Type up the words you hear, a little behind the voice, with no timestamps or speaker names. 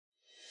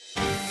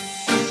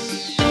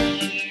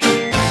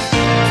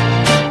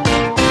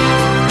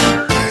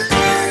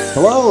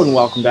Hello and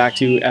welcome back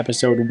to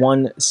episode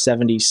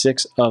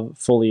 176 of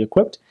Fully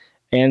Equipped.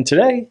 And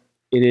today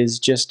it is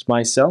just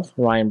myself,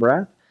 Ryan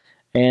Brath,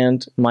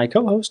 and my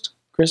co-host,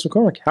 Chris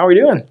McCormick. How are we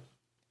doing?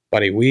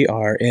 Buddy, we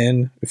are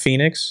in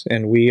Phoenix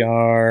and we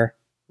are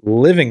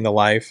living the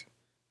life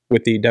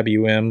with the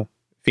WM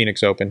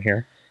Phoenix Open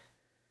here.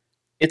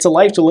 It's a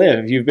life to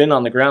live. You've been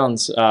on the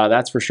grounds,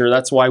 that's for sure.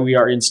 That's why we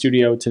are in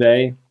studio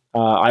today.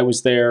 I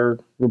was there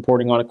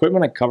reporting on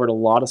equipment. I covered a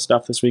lot of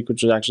stuff this week,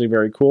 which was actually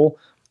very cool.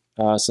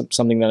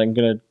 Something that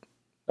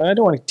I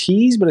don't want to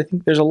tease, but I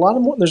think there's a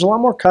lot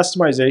more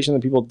customization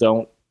that people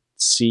don't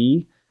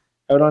see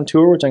out on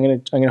tour, which I'm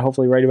gonna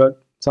hopefully write about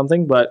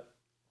something. But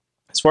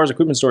as far as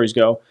equipment stories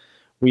go,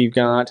 we've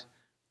got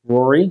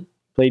Rory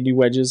played new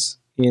wedges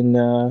in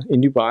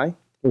Dubai. There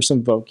were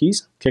some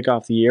Vokeys kick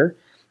off the year,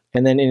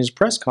 and then in his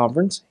press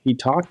conference, he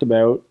talked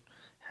about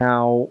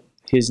how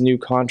his new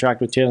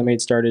contract with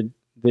TaylorMade started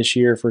this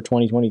year for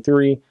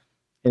 2023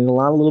 and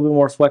allowed a little bit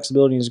more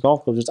flexibility in his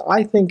golf clubs, which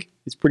I think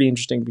is pretty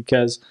interesting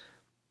because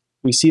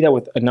we see that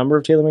with a number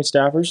of TaylorMade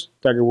staffers,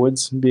 Tiger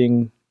Woods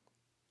being,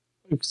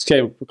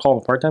 okay, we'll call him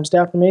a part-time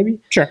staffer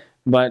maybe. Sure.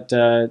 But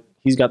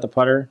he's got the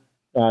putter.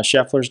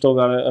 Scheffler's still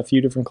got a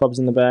few different clubs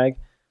in the bag.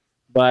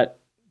 But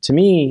to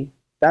me,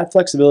 that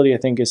flexibility, I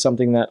think, is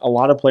something that a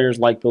lot of players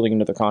like building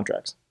into their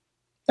contracts.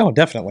 Oh,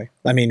 definitely.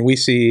 I mean, we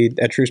see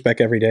at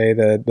TrueSpec every day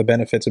the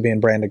benefits of being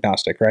brand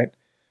agnostic, right?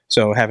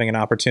 So having an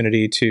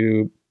opportunity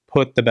to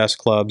put the best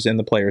clubs in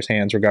the player's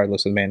hands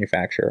regardless of the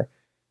manufacturer.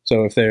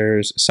 So if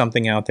there's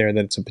something out there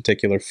that's a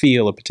particular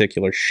feel, a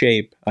particular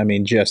shape, I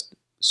mean, just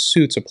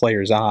suits a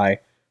player's eye,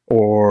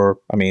 or,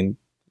 I mean,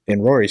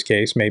 in Rory's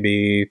case,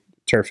 maybe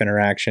turf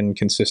interaction,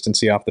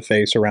 consistency off the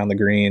face around the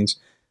greens.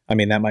 I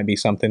mean, that might be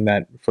something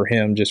that for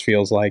him just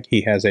feels like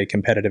he has a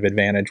competitive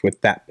advantage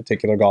with that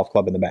particular golf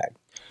club in the bag.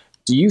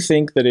 Do you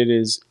think that it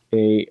is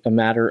a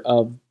matter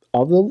of the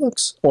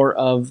looks or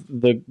of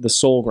the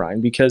soul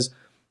grind? Because,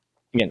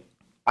 again,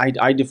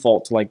 I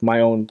default to like my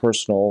own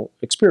personal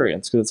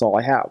experience because that's all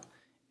I have.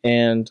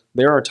 And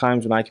there are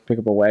times when I can pick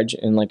up a wedge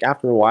and like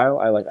after a while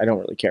I don't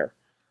really care.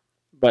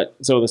 But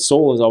so the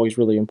soul is always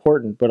really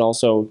important, but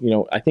also, you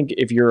know, I think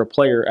if you're a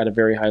player at a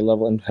very high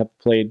level and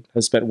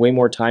has spent way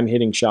more time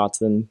hitting shots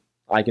than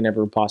I can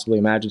ever possibly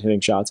imagine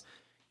hitting shots,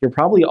 you're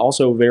probably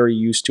also very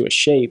used to a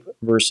shape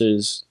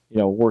versus, you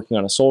know, working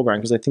on a soul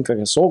grind, because I think like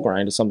a soul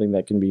grind is something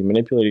that can be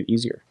manipulated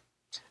easier.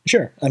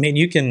 Sure. I mean,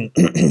 you can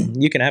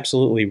you can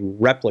absolutely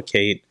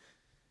replicate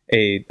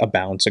a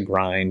bounce, a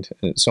grind,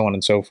 and so on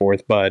and so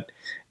forth. But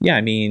yeah,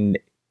 I mean,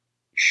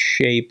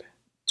 shape,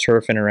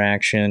 turf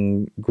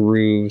interaction,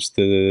 grooves, just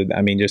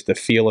the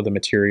feel of the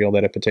material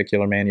that a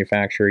particular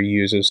manufacturer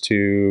uses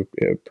to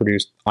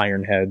produce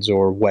iron heads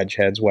or wedge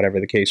heads, whatever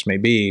the case may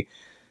be.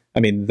 I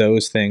mean,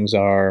 those things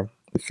are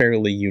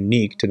fairly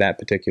unique to that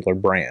particular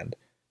brand.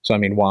 So, I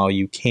mean, while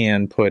you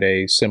can put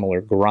a similar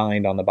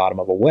grind on the bottom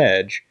of a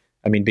wedge,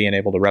 I mean, being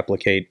able to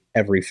replicate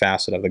every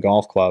facet of the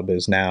golf club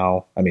is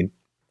now, I mean,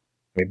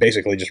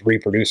 basically just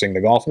reproducing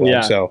the golf club. Yeah.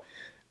 So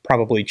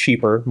probably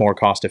cheaper, more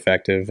cost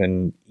effective,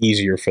 and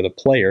easier for the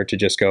player to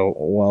just go,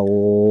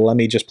 well, let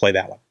me just play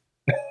that one.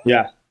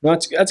 Yeah, no,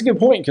 that's a good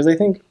point, because I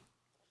think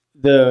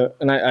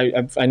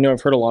I know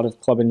I've heard a lot of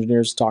club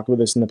engineers talk about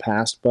this in the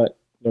past, but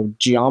you know,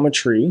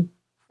 geometry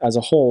as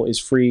a whole is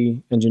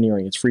free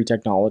engineering. It's free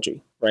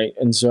technology, right?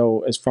 And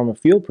so, as from a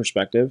field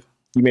perspective,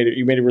 you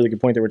made a really good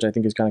point there, which I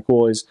think is kind of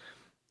cool. Is,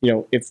 you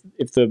know, if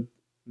the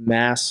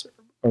mass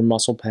or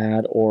muscle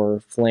pad or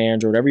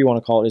flange or whatever you want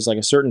to call it is like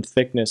a certain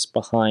thickness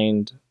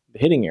behind the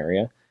hitting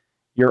area,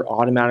 you're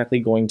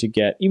automatically going to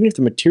get, even if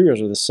the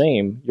materials are the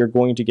same, you're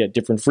going to get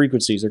different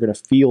frequencies. They're going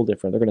to feel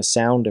different. They're going to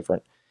sound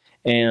different.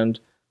 And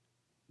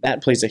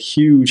that plays a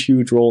huge,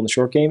 huge role in the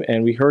short game.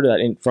 And we heard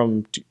that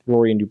from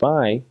Rory in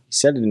Dubai. He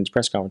said it in his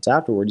press conference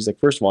afterward. He's like,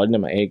 first of all, I didn't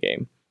have my A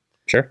game.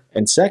 Sure.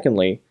 And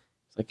secondly,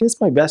 it's like,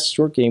 it's my best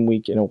short game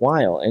week in a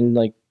while. And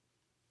like,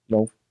 you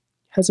know,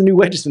 has some new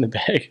wedges in the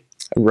bag.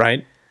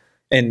 Right.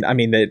 And I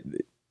mean,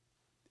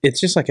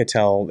 it's just like I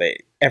tell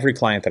every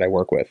client that I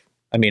work with.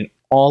 I mean,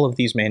 all of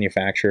these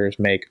manufacturers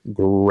make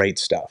great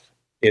stuff.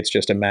 It's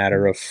just a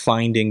matter of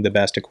finding the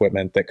best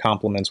equipment that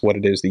complements what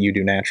it is that you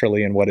do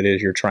naturally and what it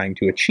is you're trying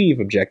to achieve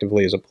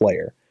objectively as a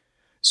player.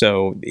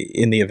 So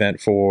in the event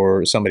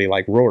for somebody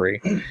like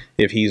Rory,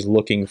 if he's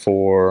looking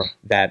for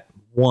that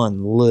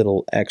one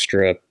little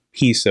extra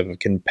piece of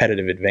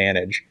competitive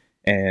advantage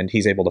and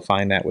he's able to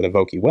find that with a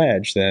Vokey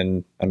wedge,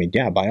 then, I mean,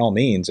 yeah, by all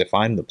means, if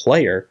I'm the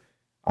player,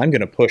 I'm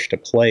going to push to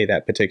play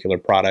that particular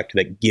product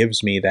that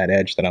gives me that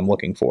edge that I'm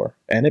looking for.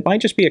 And it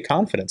might just be a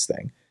confidence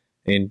thing.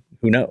 And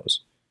who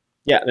knows?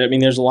 Yeah, I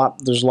mean, there's a lot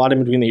in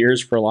between the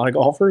ears for a lot of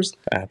golfers.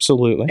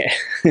 Absolutely.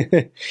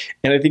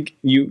 And I think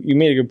you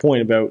made a good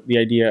point about the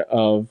idea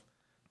of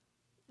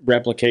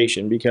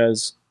replication,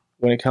 because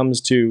when it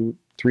comes to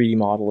 3D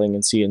modeling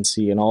and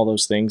CNC and all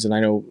those things, and I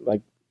know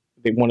like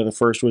one of the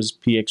first was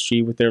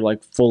PXG with their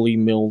like fully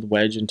milled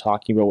wedge and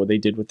talking about what they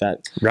did with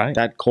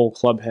that Cole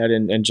club head,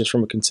 and just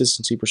from a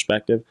consistency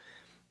perspective,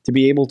 to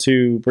be able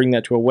to bring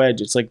that to a wedge,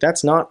 it's like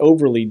that's not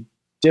overly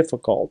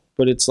difficult,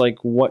 but it's like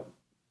what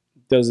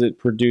does it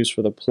produce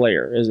for the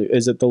player?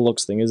 Is it the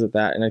looks thing? Is it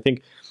that? And I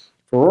think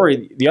for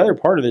Rory, the other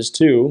part of this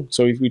too,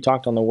 so we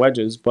talked on the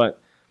wedges, but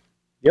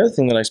the other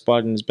thing that I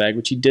spotted in his bag,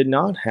 which he did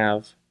not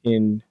have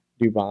in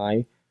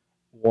Dubai,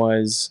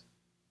 was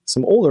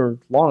some older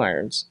long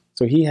irons.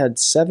 So he had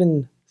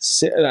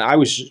I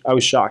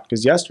was shocked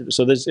because yesterday,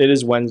 so it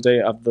is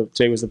Wednesday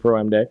today was the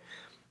Pro-Am day.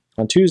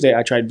 On Tuesday,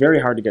 I tried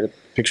very hard to get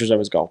pictures of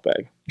his golf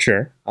bag.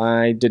 Sure.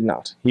 I did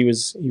not. He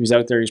was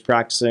out there. He was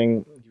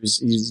practicing.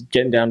 He was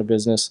getting down to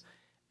business.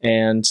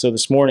 And so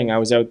this morning I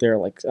was out there,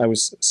 like I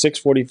was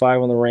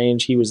 6:45 on the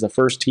range. He was the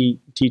first tee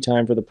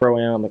time for the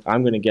Pro-Am. I'm like,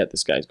 I'm going to get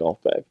this guy's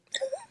golf bag.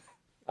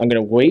 I'm going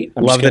to wait.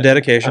 Love the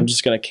dedication. I'm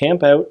just going to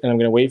camp out, and I'm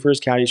going to wait for his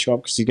caddy to show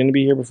up because he's going to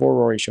be here before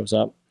Rory shows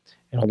up,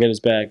 and I'll get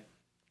his bag.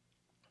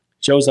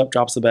 Shows up,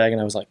 drops the bag,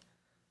 and I was like,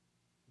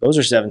 those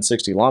are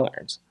 760 long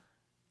irons.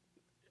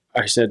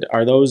 I said,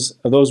 are those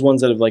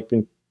ones that have like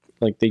been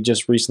like they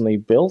just recently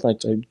built? I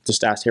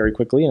just asked Harry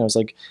quickly, and I was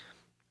like,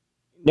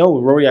 no,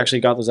 Rory actually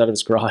got those out of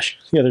his garage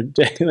the other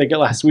day, like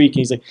last week. And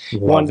he's like,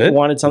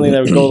 wanted something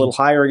that would go a little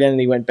higher again, and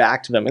he went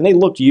back to them, and they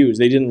looked used.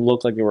 They didn't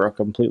look like they were a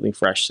completely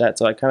fresh set.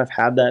 So I kind of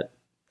had that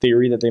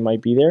theory that they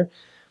might be there,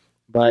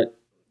 but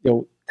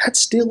that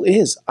still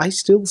is. I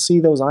still see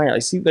those irons. I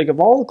see like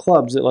of all the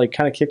clubs that like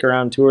kind of kick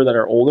around tour that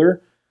are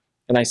older,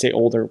 and I say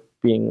older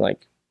being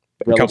like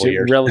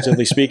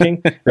relatively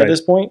speaking right. At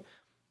this point.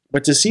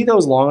 But to see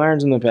those long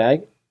irons in the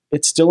bag,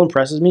 it still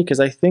impresses me because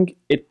I think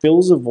it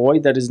fills a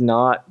void that is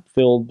not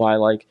filled by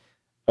like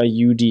a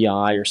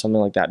UDI or something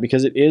like that,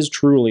 because it is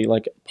truly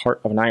like part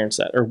of an iron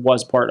set, or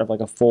was part of like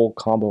a full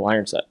combo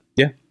iron set.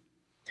 Yeah.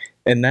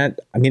 And that,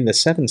 I mean, the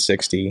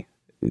 760,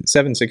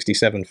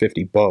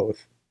 750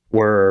 both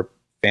were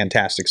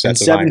fantastic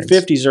sets of irons.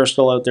 750s are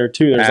still out there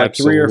too. There's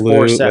Absolutely. Like 3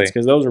 or 4 sets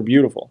because those are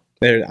beautiful.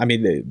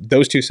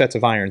 Those two sets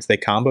of irons, they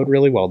comboed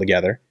really well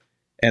together.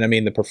 And I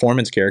mean, the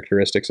performance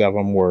characteristics of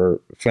them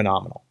were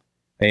phenomenal.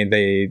 I mean,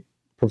 they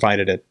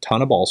provided a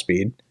ton of ball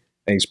speed,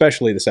 and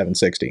especially the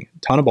 760.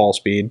 Ton of ball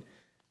speed.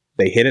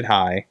 They hit it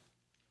high.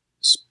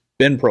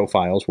 Spin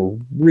profiles were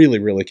really,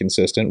 really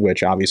consistent,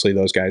 which obviously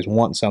those guys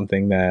want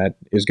something that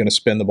is going to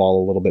spin the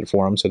ball a little bit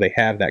for them, so they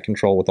have that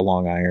control with the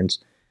long irons.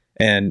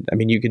 And I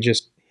mean, you could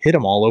just hit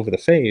them all over the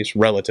face,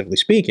 relatively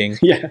speaking,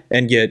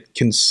 and get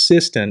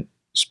consistent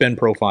spin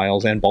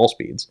profiles and ball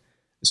speeds.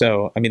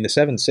 So, I mean, the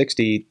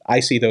 760, I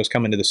see those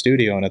come into the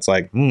studio, and it's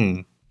like,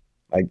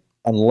 like,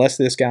 unless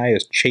this guy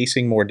is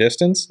chasing more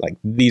distance, like,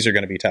 these are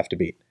going to be tough to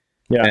beat.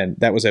 Yeah. And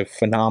that was a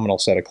phenomenal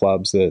set of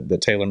clubs that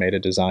TaylorMade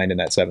had designed in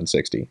that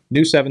 760.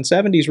 New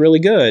 770 is really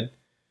good,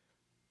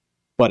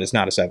 but it's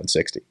not a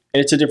 760.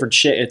 It's a different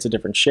shape. It's a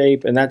different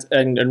shape,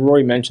 and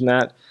Rory mentioned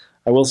that.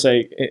 I will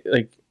say,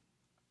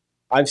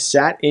 I've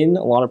sat in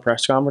a lot of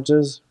press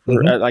conferences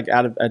for,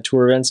 at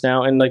tour events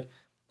now, and like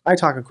I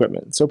talk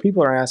equipment, so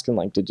people are asking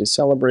like, did you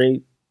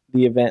celebrate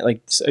the event?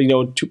 Like,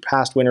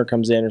 past winter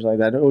comes in or something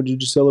like that. Oh,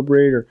 did you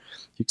celebrate? Or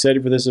you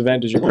excited for this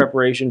event? Does your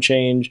preparation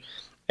change?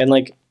 And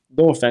like,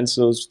 no offense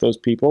to those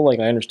people. Like,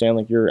 I understand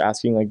like you're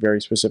asking like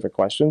very specific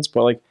questions,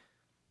 but like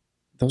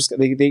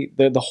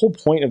the whole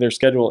point of their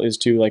schedule is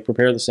to like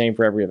prepare the same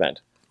for every event.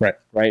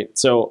 Right.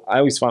 So I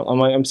always find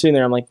I'm sitting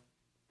there. I'm like,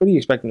 what do you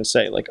expect them to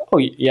say? Like, oh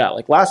yeah,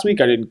 like last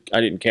week I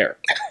didn't care,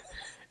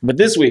 but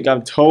this week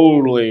I'm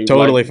totally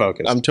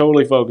focused. I'm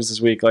totally focused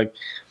this week. Like,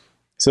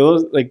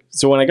 so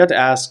when I got to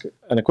ask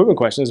an equipment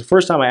question, it was the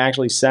first time I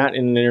actually sat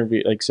in an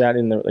interview, like sat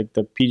in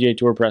the PGA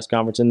Tour press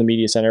conference in the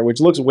media center, which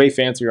looks way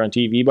fancier on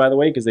TV, by the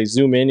way, because they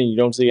zoom in and you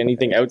don't see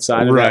anything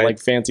outside of that like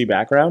fancy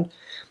background.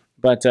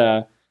 But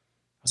I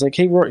was like,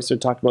 hey, Rory, so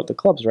talked about the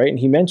clubs, right? And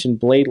he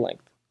mentioned blade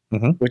length,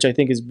 which I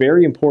think is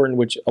very important,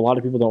 which a lot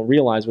of people don't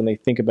realize when they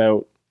think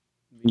about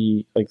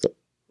the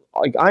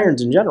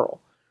irons in general,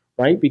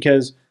 right?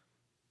 Because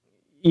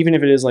even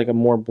if it is like a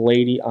more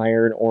bladey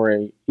iron,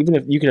 even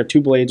if you could have 2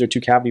 blades or 2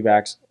 cavity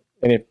backs,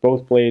 and if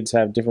both blades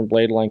have different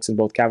blade lengths and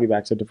both cavity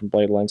backs have different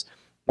blade lengths,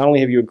 not only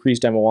have you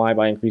increased MOI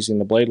by increasing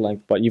the blade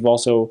length, but you've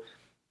also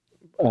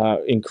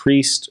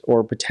increased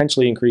or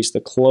potentially increased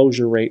the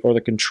closure rate or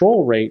the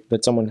control rate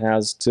that someone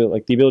has to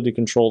like the ability to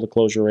control the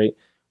closure rate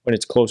when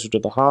it's closer to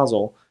the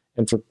hosel.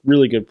 And for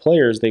really good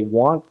players, they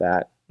want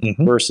that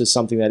versus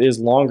something that is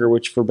longer,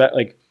 which for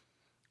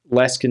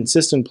less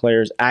consistent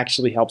players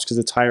actually helps because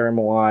it's higher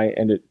MOI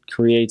and it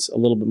creates a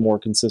little bit more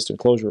consistent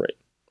closure rate.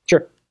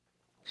 Sure.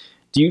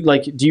 Do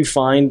you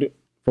find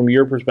from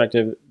your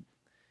perspective,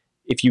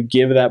 if you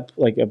give that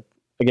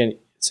again,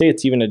 say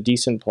it's even a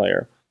decent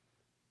player,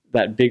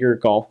 that bigger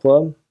golf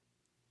club,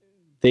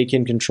 they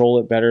can control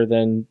it better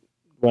than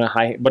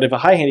but if a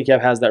high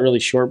handicap has that really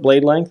short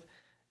blade length,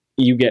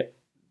 you get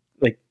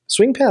like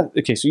swing path.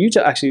 Okay, so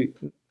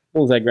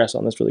we'll digress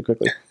on this really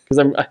quickly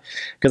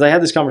because I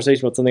had this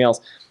conversation with something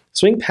else.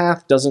 Swing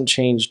path doesn't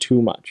change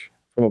too much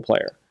from a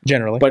player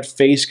generally, but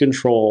face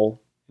control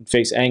and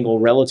face angle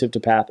relative to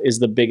path is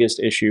the biggest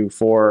issue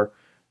for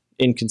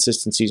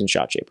inconsistencies in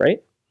shot shape,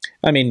 right?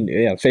 I mean,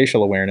 yeah,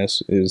 facial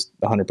awareness is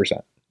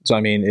 100%. So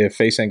I mean, if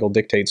face angle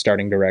dictates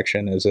starting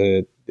direction as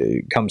it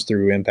comes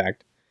through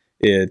impact,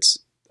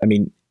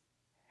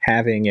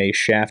 having a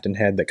shaft and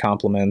head that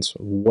complements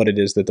what it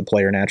is that the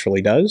player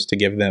naturally does to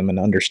give them an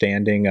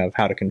understanding of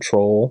how to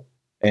control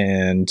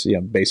and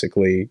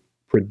basically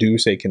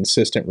produce a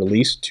consistent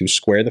release to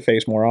square the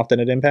face more often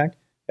at impact,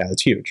 yeah,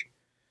 that's huge.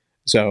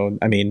 So,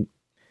 I mean,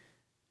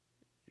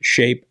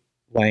 shape,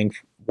 length,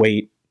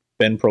 weight,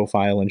 bend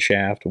profile and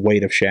shaft,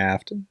 weight of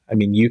shaft. I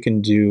mean, you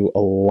can do a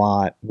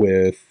lot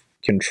with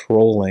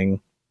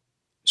controlling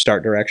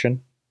start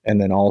direction and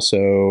then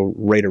also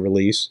rate of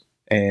release,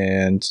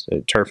 and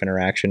turf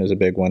interaction is a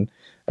big one.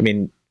 I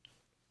mean,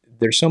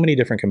 there's so many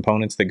different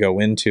components that go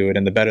into it,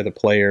 and the better the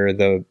player,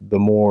 the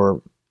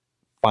more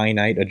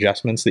finite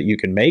adjustments that you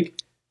can make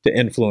to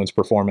influence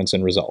performance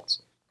and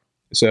results.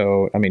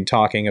 So, I mean,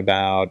 talking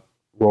about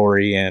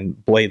Rory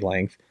and blade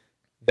length,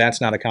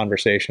 that's not a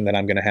conversation that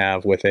I'm going to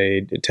have with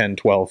a 10,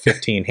 12,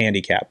 15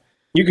 handicap.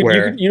 You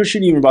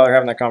shouldn't even bother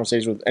having that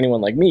conversation with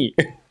anyone like me.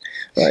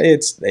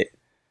 It's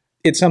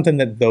something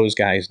that those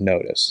guys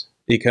notice,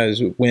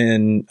 because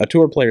when a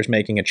tour player is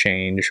making a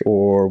change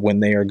or when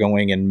they are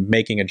going and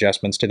making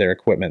adjustments to their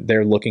equipment,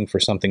 they're looking for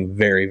something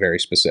very, very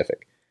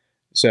specific.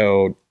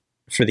 So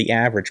for the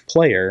average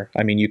player,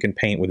 I mean, you can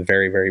paint with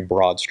very, very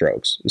broad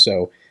strokes.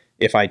 So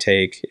if I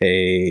take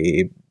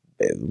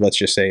let's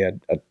just say a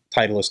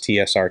Titleist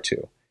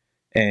TSR2,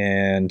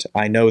 and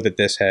I know that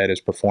this head is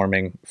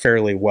performing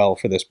fairly well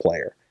for this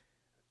player,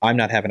 I'm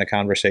not having a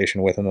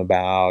conversation with him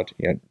about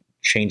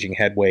changing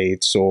head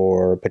weights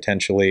or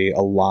potentially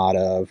a lot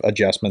of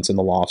adjustments in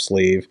the loft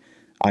sleeve.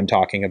 I'm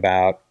talking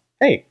about,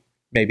 hey,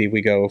 maybe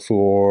we go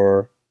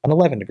for an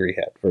 11 degree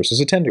head versus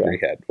a 10 degree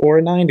head or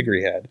a 9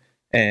 degree head.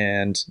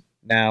 And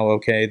now,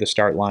 okay, the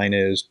start line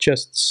is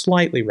just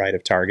slightly right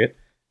of target.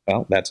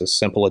 Well, that's a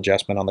simple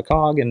adjustment on the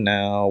cog, and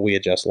now we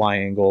adjust lie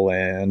angle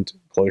and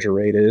closure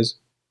rate is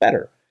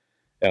better.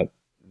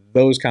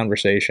 Those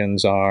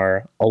conversations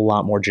are a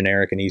lot more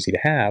generic and easy to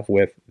have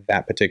with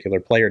that particular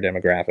player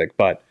demographic.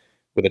 But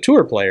with a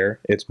tour player,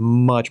 it's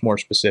much more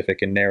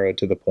specific and narrowed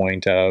to the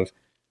point of,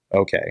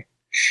 okay,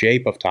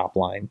 shape of top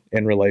line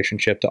in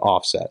relationship to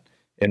offset,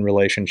 in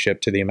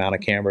relationship to the amount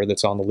of camber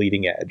that's on the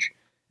leading edge.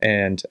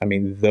 And I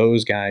mean,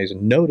 those guys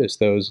notice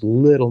those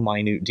little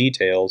minute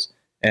details,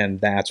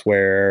 and that's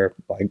where,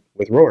 like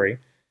with Rory,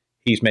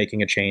 he's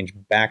making a change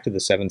back to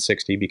the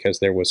 760 because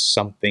there was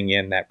something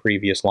in that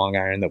previous long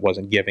iron that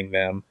wasn't giving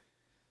them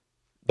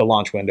the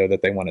launch window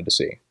that they wanted to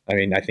see. I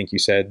mean, I think you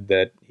said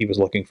that he was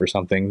looking for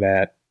something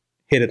that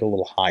hit it a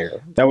little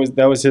higher. That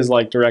was his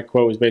like direct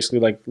quote, was basically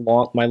like,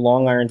 my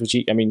long irons, which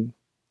you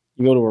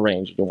go to a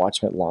range, you can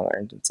watch him at long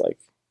irons,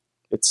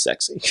 it's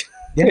sexy.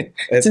 Yeah,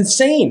 it's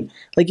insane.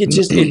 Like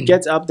it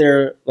gets up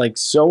there like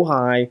so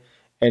high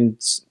and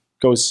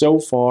goes so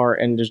far,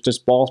 and there's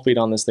just ball speed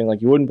on this thing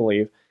like you wouldn't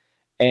believe.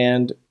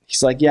 And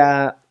he's like,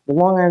 yeah, the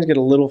long irons get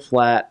a little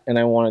flat, and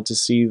I wanted to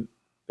see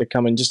it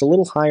come in just a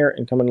little higher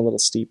and come in a little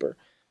steeper.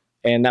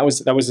 And that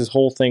was his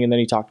whole thing. And then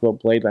he talked about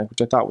blade length,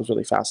 which I thought was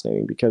really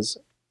fascinating, because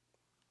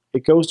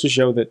it goes to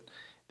show that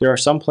there are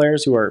some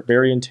players who are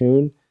very in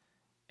tune,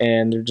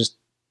 and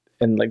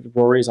and like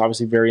Rory is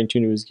obviously very in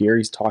tune to his gear.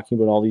 He's talking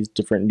about all these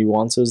different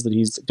nuances that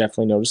he's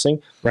definitely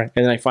noticing. Right.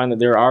 And then I find that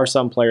there are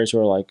some players who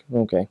are like,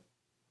 okay.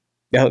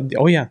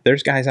 Oh yeah,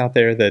 there's guys out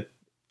there that,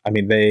 I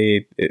mean,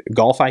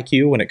 golf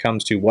IQ when it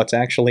comes to what's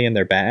actually in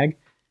their bag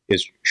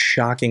is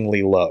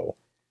shockingly low.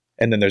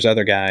 And then there's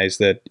other guys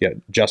that,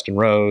 Justin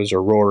Rose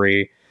or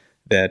Rory,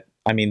 that,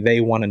 I mean, they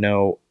want to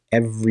know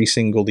every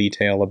single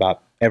detail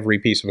about every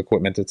piece of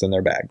equipment that's in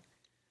their bag.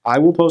 I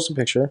will post a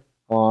picture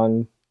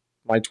on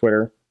my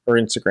Twitter or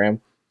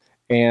Instagram,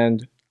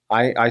 and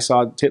I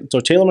saw, so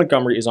Taylor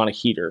Montgomery is on a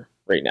heater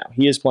right now.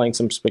 He is playing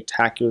some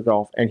spectacular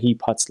golf, and he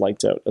putts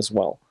lights out as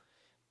well.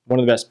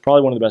 Probably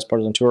one of the best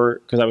putters on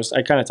tour, because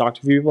I kind of talked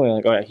to a few people, and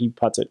like, oh yeah, he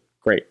putts it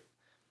great.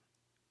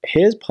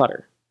 His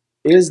putter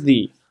is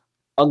the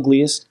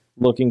ugliest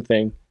looking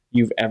thing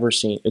you've ever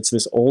seen. It's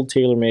this old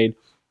TaylorMade.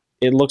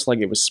 It looks like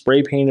it was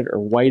spray painted or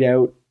white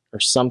out or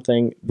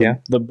something.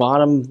 The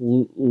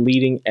bottom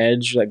leading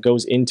edge that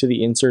goes into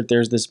the insert,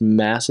 there's this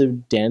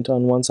massive dent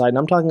on one side, and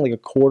I'm talking like a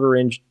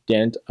 1/4-inch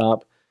dent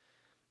up.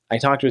 I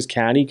talked to his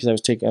caddy because I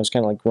was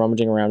kind of like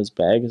rummaging around his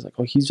bag. He's like,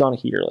 oh, he's on a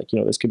heater. Like,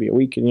 this could be a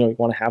week, and you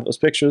want to have those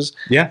pictures.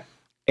 Yeah.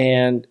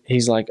 And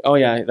he's like, oh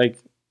yeah, like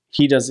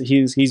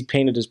he's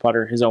painted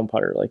his own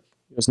putter. Like,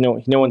 there's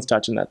no one's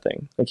touching that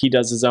thing. Like, he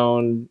does his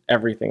own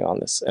everything on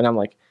this. And I'm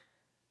like,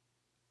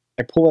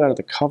 I pull it out of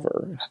the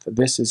cover.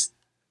 This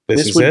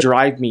would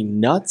drive me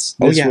nuts.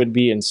 This would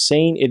be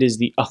insane. It is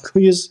the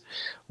ugliest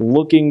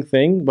looking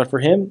thing, but for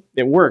him,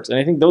 it works. And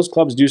I think those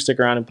clubs do stick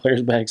around in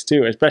players' bags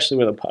too, especially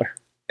with a putter.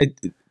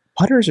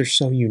 Putters are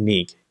so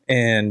unique,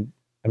 and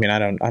I mean, I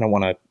don't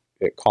want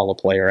to call a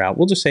player out.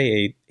 We'll just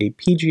say a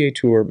PGA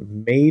Tour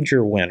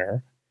major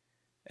winner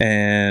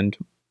and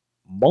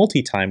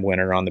multi-time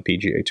winner on the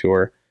PGA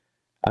Tour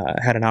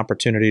had an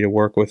opportunity to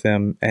work with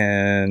him,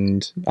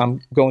 and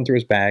I'm going through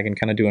his bag and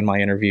kind of doing my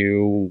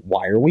interview.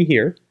 Why are we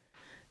here?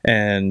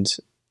 And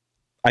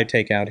I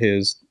take out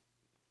his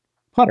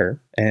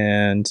putter,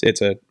 and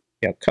it's a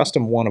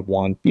custom 1 of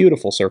 1,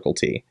 beautiful Circle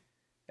T,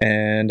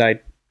 and I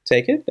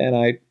take it and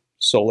I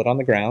sole it on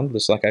the ground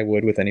just like I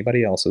would with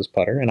anybody else's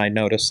putter. And I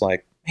notice,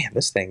 like, man,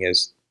 this thing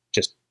is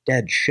just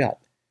dead shut.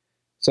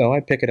 So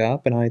I pick it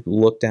up and I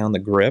look down the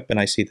grip and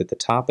I see that the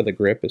top of the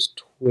grip is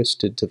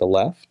twisted to the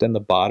left and the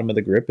bottom of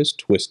the grip is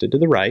twisted to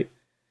the right.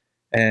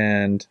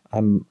 And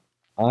I'm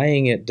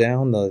eyeing it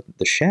down the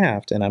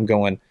shaft and I'm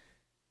going,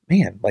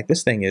 man, like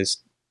this thing is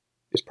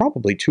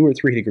probably 2 or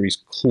 3 degrees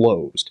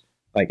closed,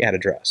 like at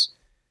address.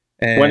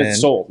 And when it's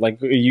sold, like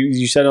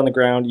you set it on the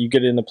ground, you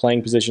get it in the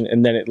playing position,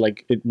 and then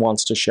it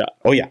wants to shut.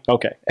 Oh yeah,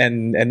 okay.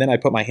 And then I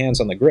put my hands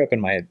on the grip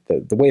and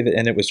the way that,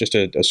 and it was just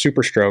a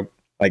Super Stroke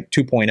like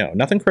 2.0,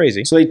 nothing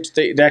crazy. So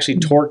they actually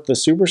torqued the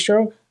Super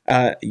Stroke.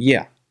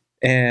 Yeah,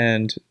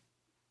 and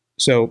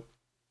so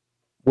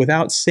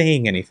without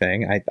saying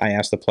anything, I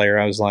asked the player,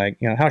 I was like,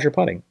 how's your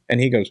putting?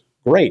 And he goes,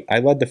 great. I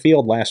led the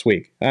field last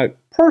week.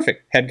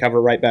 Perfect. Head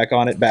cover right back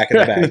on it, back in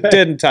the bag.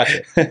 Didn't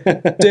touch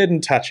it.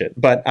 Didn't touch it.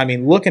 But I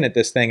mean, looking at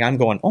this thing, I'm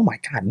going, oh my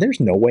God, there's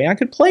no way I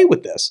could play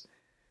with this.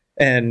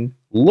 And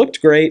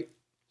looked great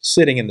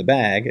sitting in the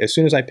bag. As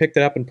soon as I picked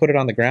it up and put it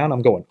on the ground,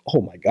 I'm going,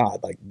 oh my God,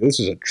 like this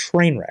is a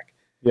train wreck.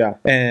 Yeah.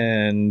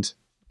 And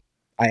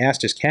I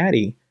asked his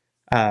caddy,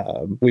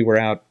 we were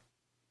out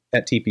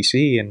at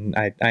TPC, and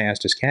I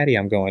asked his caddy,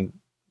 I'm going,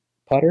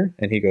 putter?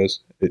 And he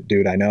goes,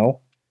 dude, I know.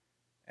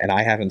 And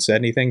I haven't said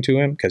anything to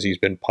him because he's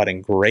been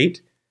putting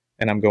great.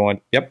 And I'm going,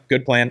 yep,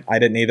 good plan. I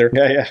didn't either.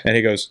 Yeah. And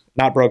he goes,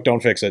 not broke,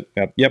 don't fix it.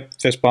 Yep,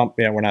 fist bump.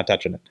 Yeah, we're not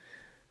touching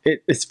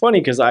it. It's funny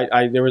because I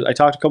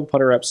talked to a couple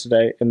putter reps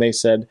today, and they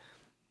said,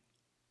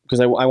 because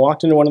I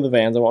walked into one of the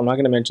vans, I'm not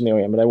going to mention the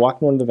OEM, but I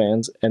walked into one of the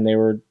vans, and they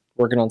were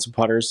working on some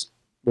putters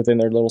within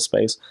their little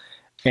space.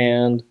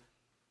 And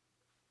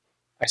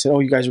I said, oh,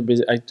 you guys are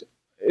busy.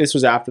 This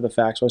was after the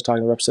fact, so I was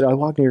talking to the rep. I said, I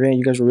walked in your van,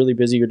 you guys were really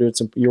busy.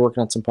 You're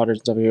working on some putters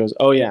and stuff. He goes,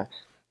 oh yeah.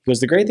 Because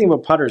the great thing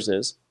about putters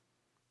is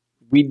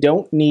we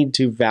don't need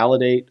to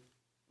validate,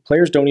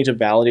 players don't need to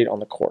validate on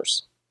the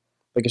course.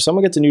 Like if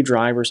someone gets a new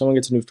driver, someone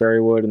gets a new fairway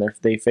wood, and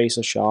they face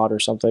a shot or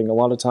something, a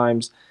lot of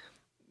times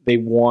they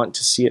want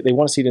to see it. They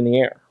want to see it in the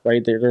air,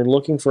 right? They're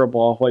looking for a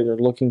ball flight. They're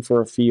looking for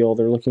a feel.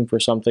 They're looking for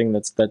something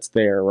that's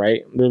there,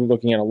 right? They're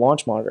looking at a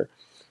launch monitor.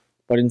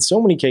 But in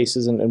so many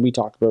cases, and we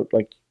talked about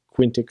like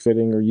quintic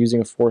fitting or using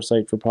a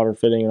foresight for putter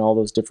fitting and all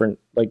those different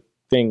like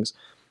things.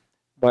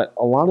 But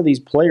a lot of these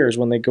players,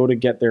 when they go to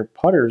get their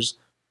putters,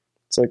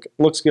 it's like,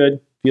 looks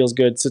good, feels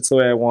good, sits the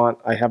way I want.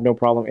 I have no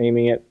problem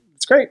aiming it.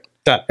 It's great.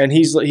 Done. And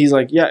he's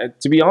like, yeah,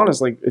 to be honest,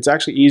 like it's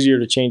actually easier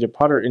to change a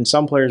putter in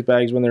some players'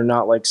 bags when they're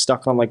not like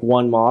stuck on like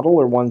one model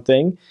or one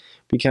thing,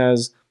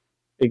 because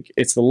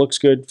it's the looks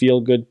good, feel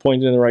good,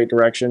 pointed in the right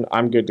direction.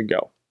 I'm good to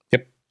go.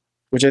 Yep.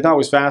 Which I thought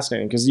was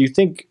fascinating because you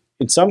think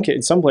in some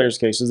players'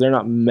 cases they're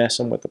not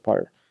messing with the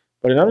putter,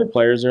 but in other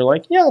players they're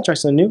like, yeah, I'll try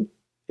something new.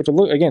 If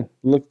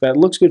it that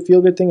looks good,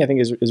 feel good thing, I think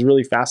is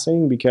really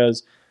fascinating,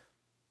 because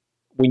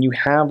when you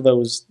have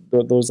those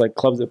like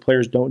clubs that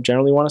players don't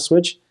generally want to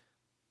switch,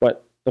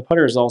 but the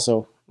putter is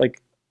also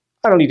like,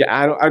 I don't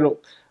want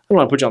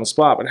to put you on the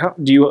spot, but how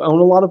do you own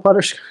a lot of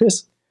putters,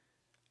 Chris?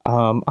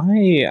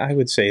 I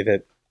would say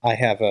that I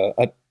have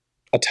a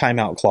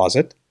timeout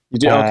closet. You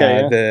do?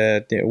 Okay.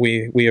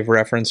 That we have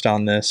referenced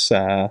on this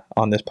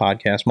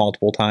podcast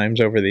multiple times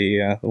over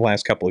the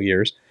last couple of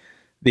years.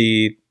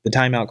 The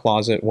timeout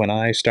closet, when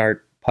I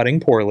start putting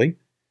poorly,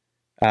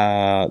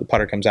 the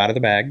putter comes out of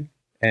the bag,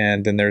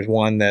 and then there's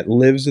one that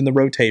lives in the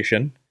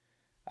rotation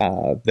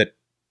that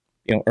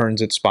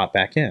earns its spot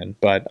back in.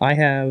 But I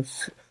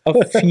have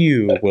a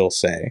few, we'll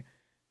say,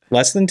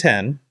 less than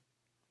 10.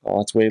 Oh,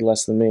 that's way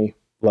less than me.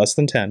 Less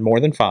than 10, more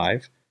than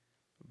 5.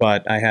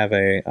 But I have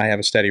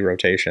a steady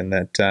rotation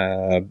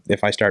that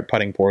if I start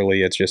putting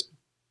poorly, it's just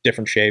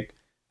different shape.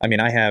 I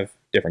mean, I have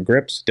different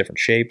grips, different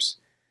shapes,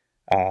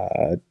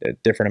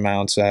 different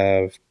amounts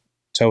of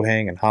toe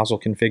hang and hosel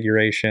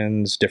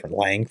configurations, different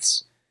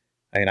lengths.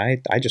 I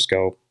mean, I just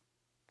go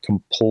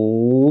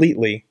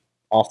completely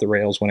off the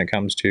rails when it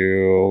comes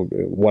to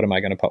what am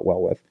I going to putt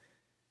well with.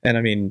 And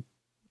I mean,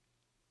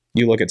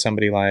 you look at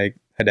somebody like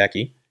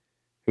Hideki,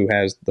 who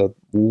has the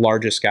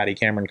largest Scotty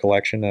Cameron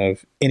collection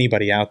of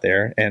anybody out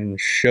there, and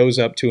shows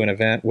up to an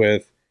event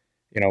with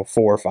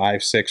 4,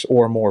 5, 6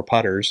 or more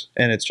putters,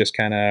 and it's just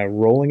kind of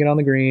rolling it on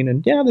the green,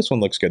 and yeah, this one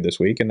looks good this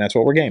week, and that's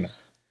what we're gaming.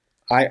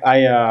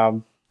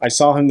 I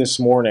saw him this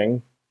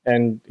morning,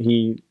 and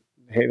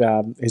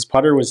his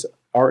putter was,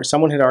 or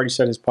someone had already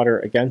set his putter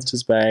against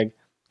his bag,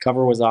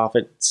 cover was off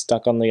it,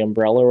 stuck on the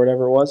umbrella or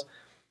whatever it was,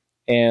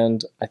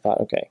 and I thought,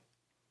 okay,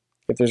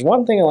 if there's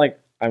one thing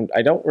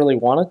I don't really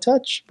want to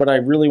touch, but I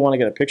really want to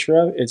get a picture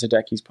of, it's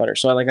Hideki's putter.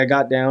 So I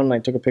got down and I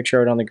took a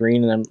picture of it on the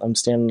green, and I'm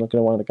standing looking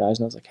at one of the guys,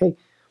 and I was like, hey,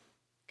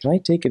 can I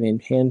take an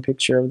in-hand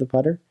picture of the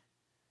putter?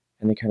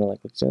 And they kind of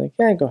looked at me like,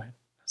 yeah, go ahead.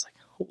 I was like,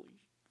 holy,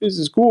 this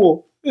is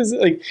cool. This is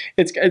like,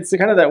 it's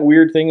kind of that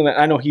weird thing, and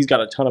I know he's got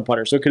a ton of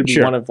putters, so it could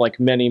be one of like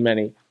many.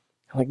 I'm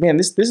like, man,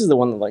 this is the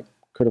one that like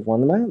could have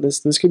won the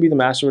match. This could be the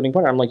master winning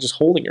putter. I'm like just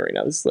holding it right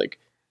now. This is like,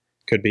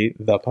 could be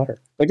the putter.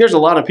 Like there's a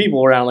lot of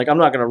people around. Like I'm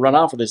not going to run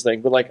off with this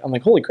thing, but like I'm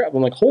like, holy crap!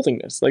 I'm like holding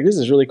this. Like this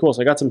is really cool.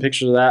 So I got some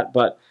pictures of that.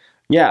 But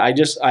yeah,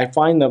 I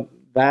find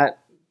that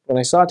when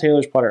I saw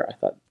Taylor's putter, I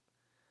thought,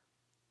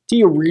 do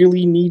you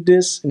really need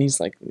this? And he's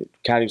like,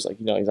 Caddy was like,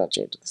 he's not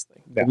changing this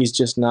thing. Yeah. He's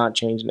just not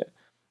changing it.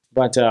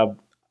 But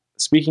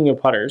speaking of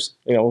putters,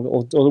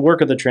 we'll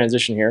work at the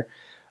transition here.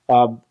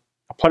 A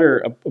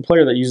player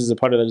that uses a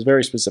putter that is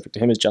very specific to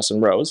him is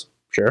Justin Rose.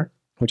 Sure.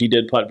 Which he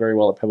did putt very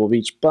well at Pebble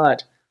Beach.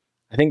 But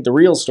I think the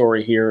real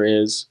story here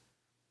is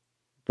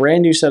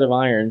brand new set of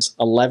irons,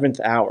 11th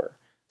hour.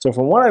 So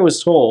from what I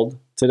was told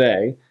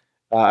today,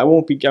 I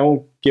won't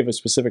give a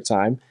specific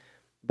time,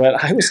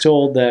 but I was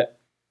told that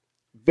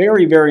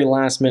very, very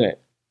last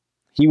minute,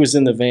 he was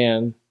in the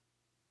van.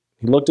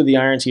 He looked at the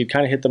irons. He had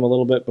kind of hit them a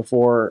little bit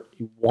before.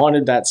 He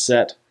wanted that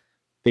set.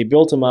 They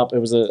built him up. It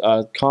was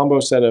a combo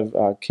set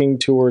of King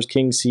Tours,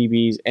 King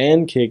CBs,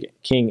 and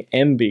King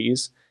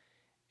MBs,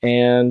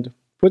 and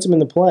puts him in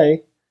the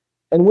play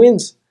and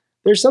wins.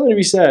 There's something to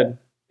be said.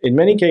 In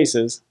many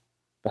cases,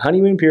 the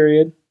honeymoon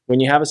period, when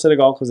you have a set of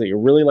golf clubs that you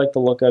really like the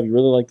look of, you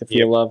really like the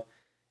feel of,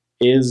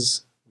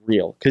 is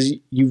real. Because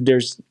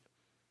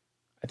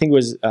I think it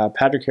was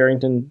Patrick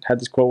Harrington had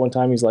this quote one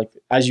time. He's like,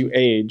 as you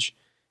age,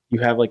 you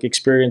have like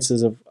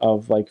experiences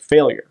of like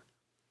failure.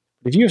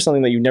 But if you have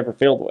something that you've never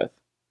failed with,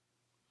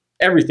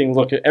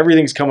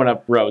 everything's coming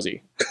up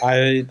rosy.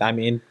 I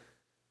mean,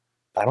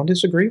 I don't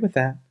disagree with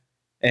that.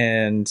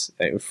 And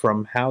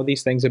from how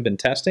these things have been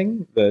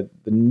testing, the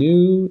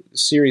new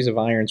series of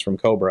irons from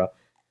Cobra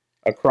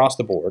across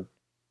the board,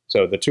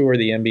 so the Tour,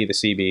 the MB, the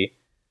CB,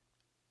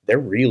 they're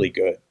really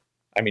good.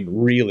 I mean,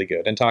 really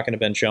good. And talking to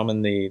Ben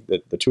Showman,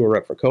 the Tour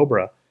rep for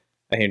Cobra,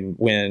 I mean,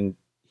 when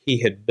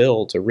he had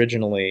built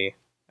originally,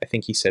 I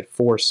think he said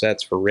 4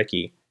 sets for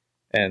Ricky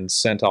and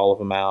sent all of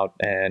them out,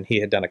 and he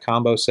had done a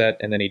combo set,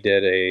 and then he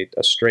did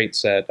a straight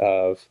set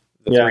of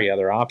the 3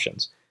 other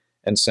options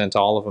and sent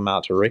all of them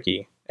out to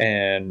Ricky.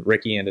 And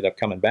Ricky ended up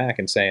coming back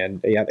and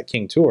saying, yeah, the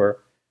King Tour,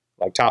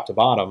 like top to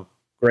bottom,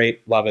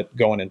 great, love it,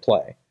 going in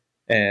play.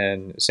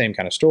 And same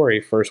kind of story,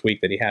 first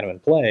week that he had him in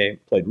play,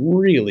 played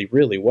really,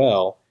 really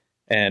well,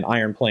 and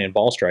iron play and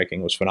ball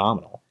striking was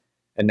phenomenal.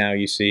 And now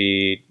you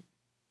see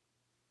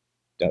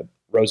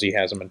Rosie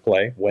has him in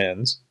play,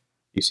 wins.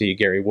 You see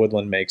Gary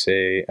Woodland makes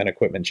an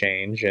equipment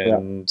change,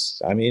 and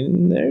I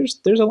mean,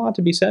 there's a lot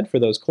to be said for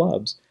those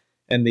clubs.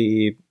 And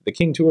the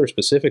King Tour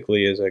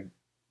specifically is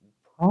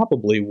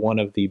probably one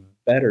of the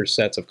better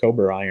sets of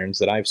Cobra irons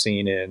that I've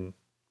seen in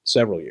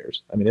several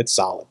years. I mean, it's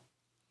solid.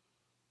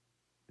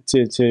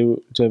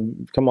 To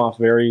come off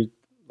very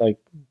like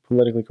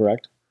politically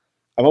correct,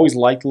 I've always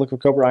liked the look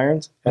of Cobra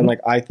irons, and like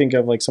I think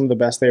of like some of the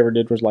best they ever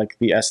did was like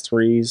the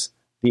S3s,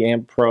 the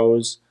Amp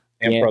Pros.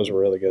 Amp Pros were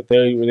really good.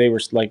 They were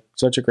like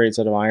such a great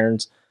set of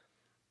irons.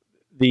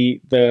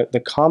 The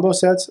combo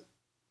sets,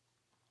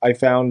 I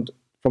found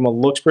from a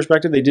looks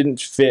perspective, they didn't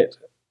fit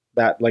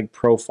that like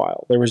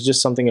profile. There was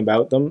just something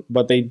about them,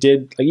 but they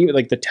did like even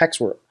like the techs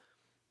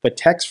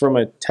from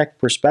a tech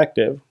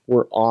perspective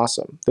were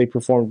awesome. They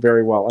performed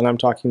very well, and I'm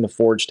talking the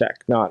Forge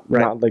tech, not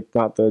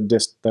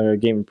the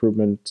game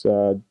improvement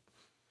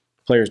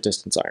player's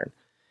distance iron.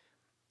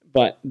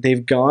 But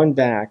they've gone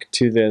back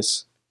to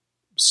this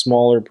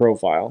smaller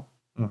profile,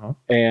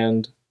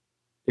 and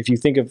if you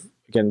think of,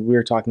 again, we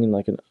were talking in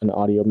like an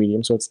audio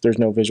medium, so there's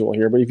no visual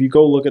here. But if you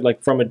go look at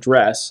like from a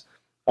dress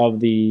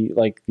of the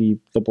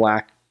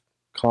black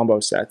combo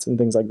sets and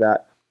things like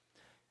that,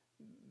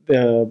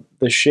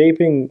 the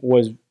shaping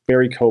was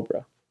very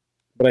Cobra,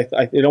 but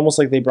it almost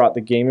like they brought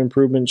the game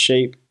improvement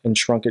shape and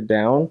shrunk it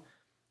down,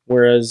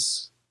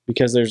 whereas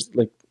because there's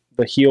like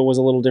the heel was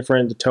a little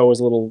different, the toe was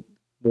a little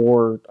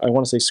more, I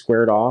want to say,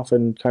 squared off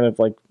and kind of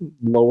like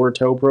lower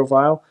toe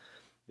profile.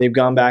 They've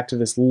gone back to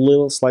this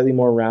little slightly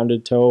more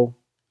rounded toe,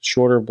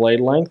 shorter blade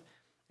length,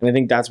 and I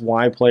think that's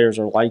why players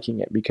are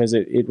liking it, because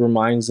it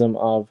reminds them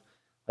of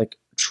like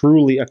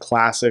truly a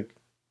classic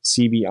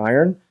CB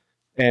iron.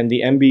 And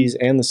the MBs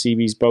and the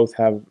CBs both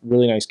have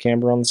really nice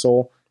camber on the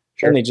sole.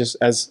 Sure. And they just,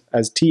 as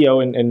T.O.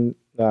 and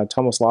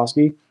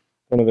Tomaslowski,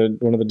 one of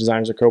the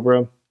designers of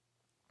Cobra,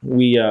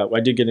 I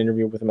did get an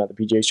interview with him at the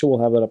PGA Show.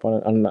 We'll have that up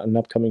on an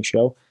upcoming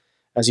show.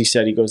 As he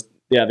said, he goes,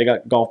 yeah, they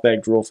got golf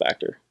bag drool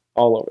factor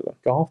all over them.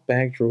 Golf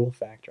bag drool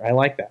factor. I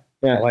like that.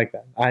 Yeah. I like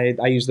that.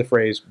 I use the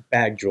phrase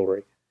bag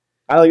jewelry.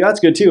 That's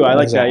good too. I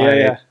like that.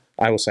 Yeah.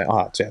 I will say,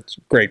 it's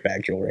great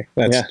bag jewelry.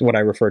 That's what I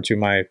refer to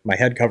my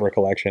head cover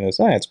collection as.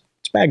 It's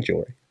bag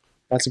jewelry.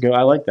 That's a good.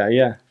 I like that.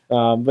 Yeah.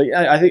 But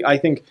yeah, I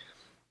think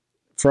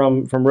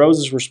from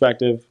Rose's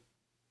perspective,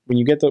 when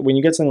you get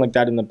something like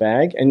that in the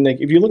bag, and like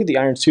if you look at the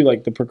irons too,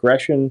 like the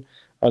progression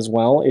as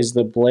well is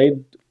the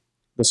blade,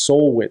 the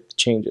sole width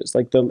changes.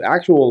 Like the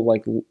actual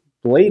like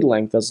blade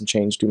length doesn't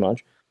change too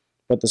much,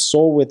 but the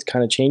sole width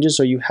kind of changes.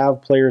 So you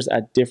have players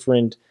at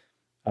different,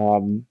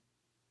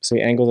 say,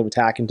 angles of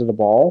attack into the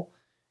ball.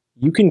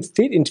 You can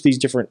fit into these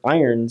different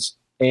irons,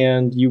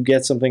 and you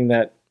get something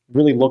that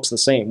really looks the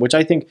same, which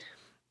I think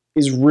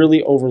is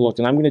really overlooked.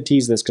 And I'm going to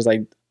tease this because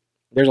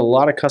there's a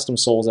lot of custom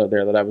soles out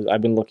there that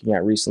I've been looking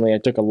at recently. I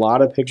took a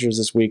lot of pictures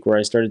this week where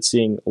I started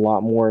seeing a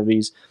lot more of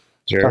these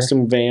Sure.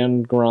 custom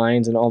van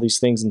grinds and all these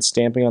things, and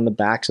stamping on the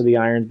backs of the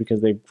irons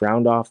because they've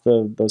ground off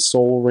the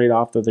sole right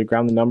off, they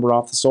ground the number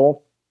off the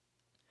sole.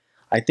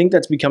 I think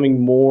that's becoming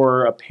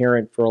more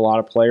apparent for a lot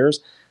of players,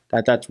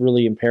 that's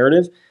really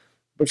imperative.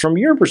 But from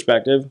your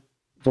perspective,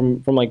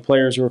 from like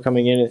players who are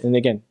coming in, and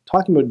again,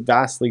 talking about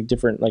vastly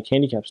different like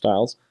handicap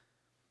styles,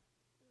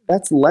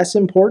 that's less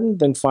important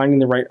than finding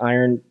the right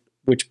iron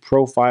which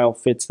profile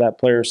fits that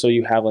player, so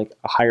you have like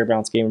a higher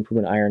bounce game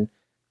improvement iron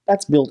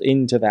that's built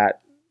into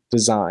that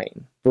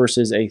design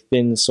versus a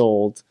thin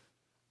soled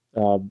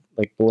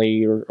like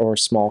blade or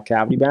small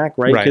cavity back,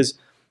 right? Because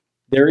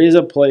there is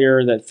a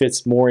player that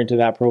fits more into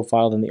that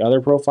profile than the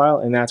other profile,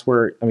 and that's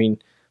where, I mean,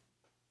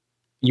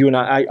 you and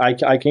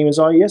I came and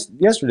saw you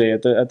yesterday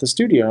at the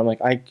studio, and I'm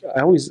like,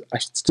 I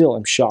still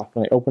am shocked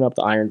when I open up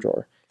the iron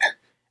drawer,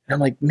 and I'm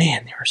like,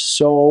 man, there are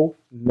so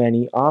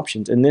many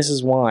options, and this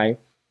is why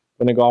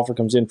when a golfer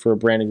comes in for a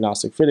brand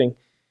agnostic fitting,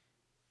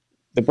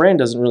 the brand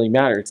doesn't really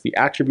matter. It's the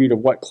attribute of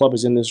what club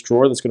is in this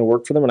drawer that's going to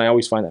work for them, and I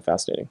always find that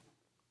fascinating.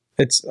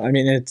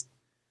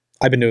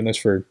 I've been doing this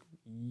for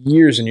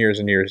years and years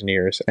and years and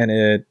years, and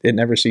it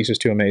never ceases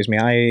to amaze me.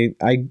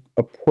 I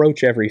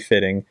approach every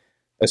fitting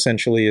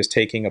essentially as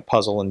taking a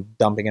puzzle and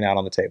dumping it out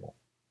on the table,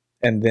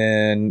 and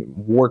then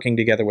working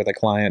together with a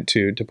client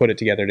to put it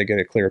together to get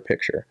a clear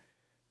picture.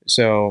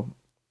 So,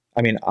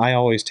 I mean, I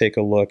always take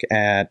a look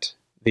at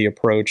the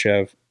approach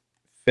of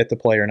fit the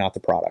player, not the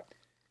product.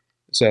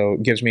 So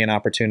it gives me an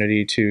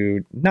opportunity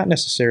to not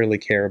necessarily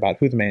care about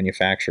who the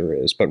manufacturer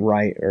is, but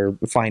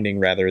finding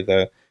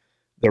the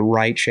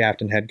right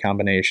shaft and head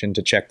combination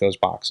to check those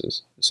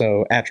boxes.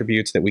 So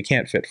attributes that we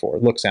can't fit for: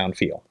 look, sound,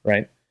 feel,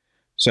 right?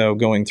 So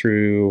going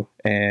through,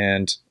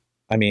 and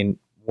I mean,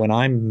 when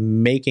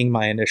I'm making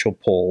my initial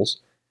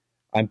pulls,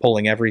 I'm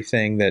pulling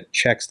everything that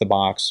checks the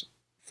box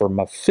from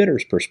a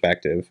fitter's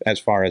perspective, as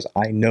far as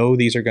I know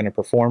these are going to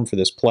perform for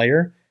this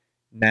player.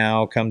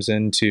 Now comes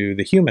into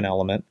the human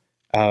element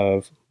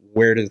of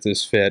where does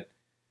this fit?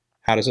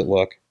 How does it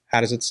look?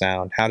 How does it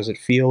sound? How does it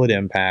feel at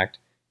impact?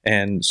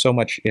 And so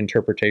much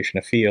interpretation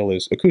of feel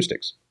is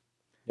acoustics.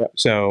 Yep.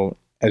 So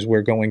as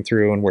we're going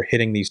through and we're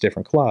hitting these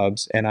different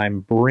clubs, and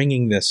I'm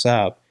bringing this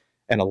up,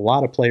 and a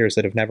lot of players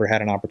that have never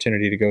had an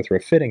opportunity to go through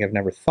a fitting have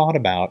never thought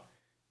about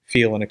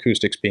feel and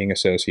acoustics being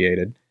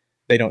associated.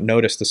 They don't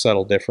notice the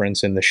subtle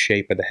difference in the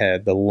shape of the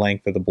head, the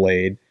length of the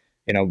blade,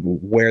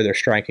 where they're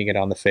striking it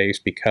on the face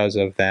because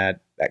of that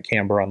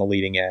camber on the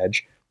leading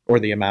edge, or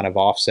the amount of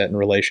offset in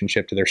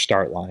relationship to their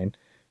start line.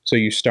 So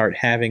you start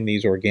having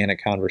these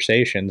organic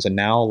conversations, and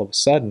now all of a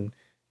sudden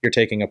you're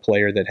taking a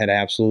player that had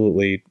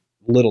absolutely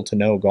little to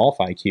no golf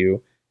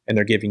IQ, and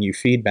they're giving you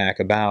feedback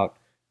about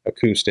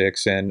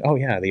acoustics, and oh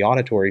yeah, the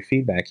auditory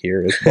feedback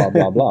here is blah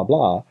blah blah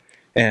blah.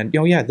 And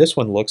yeah, this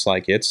one looks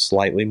like it's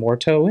slightly more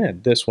toe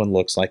in. This one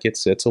looks like it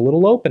sits a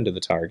little open to the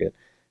target.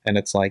 And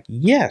it's like,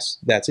 yes,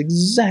 that's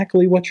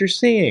exactly what you're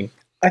seeing.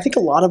 I think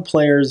a lot of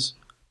players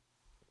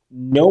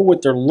know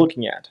what they're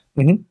looking at,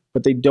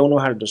 but they don't know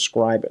how to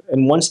describe it.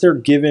 And once they're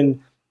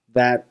given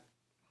that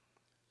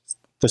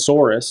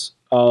thesaurus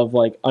of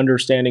like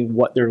understanding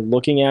what they're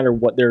looking at or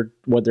what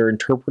they're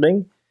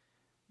interpreting,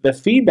 the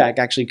feedback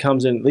actually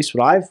comes in. At least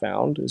what I've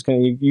found is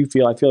I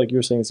feel like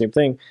you're saying the same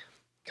thing.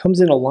 Comes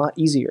in a lot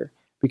easier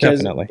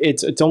because Definitely.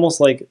 It's almost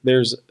like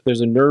there's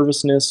a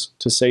nervousness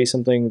to say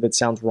something that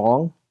sounds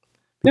wrong.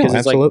 Because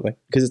absolutely.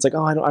 Because it's like,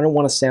 oh, I don't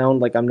want to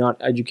sound like I'm not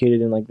educated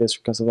in like this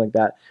or something like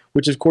that.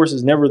 Which of course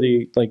is never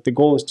the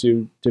goal is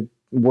to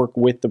work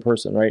with the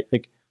person, right?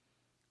 Like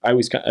I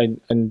always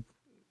and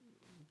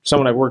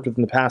someone I've worked with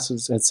in the past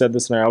has said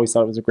this, and I always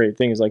thought it was a great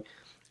thing. Is like,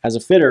 as a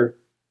fitter,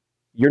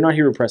 you're not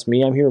here to impress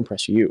me. I'm here to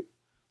impress you.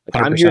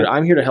 Like 100%.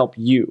 I'm here to help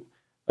you.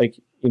 Like,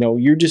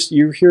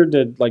 you're here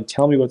to like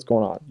tell me what's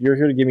going on. You're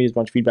here to give me as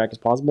much feedback as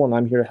possible, and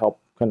I'm here to help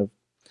kind of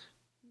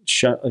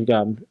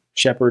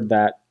shepherd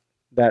that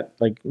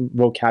like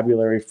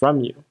vocabulary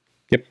from you.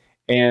 Yep.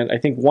 And I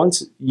think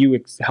once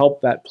you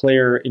help that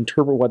player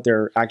interpret what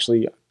they're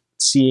actually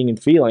seeing and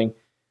feeling,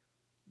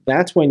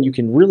 that's when you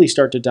can really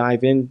start to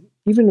dive in,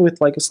 even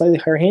with like a slightly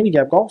higher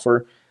handicap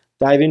golfer,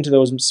 dive into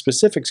those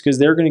specifics, because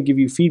they're going to give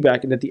you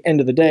feedback. And at the end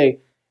of the day,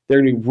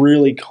 they're going to be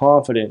really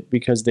confident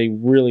because they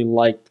really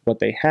liked what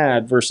they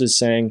had, versus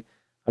saying,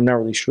 I'm not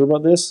really sure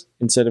about this,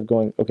 instead of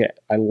going, okay,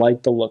 I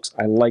like the looks,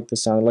 I like the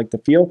sound, I like the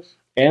feel,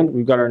 and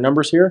we've got our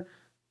numbers here.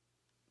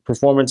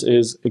 Performance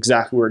is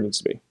exactly where it needs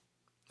to be.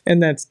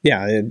 And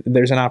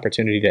there's an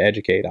opportunity to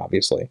educate,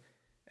 obviously.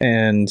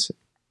 And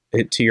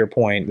to your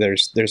point,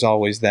 there's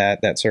always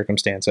that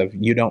circumstance of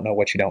you don't know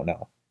what you don't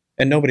know.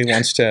 And nobody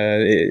wants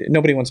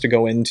to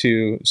go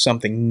into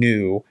something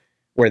new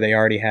where they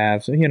already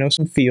have,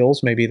 some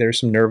feels. Maybe there's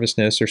some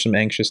nervousness or some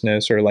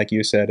anxiousness, or like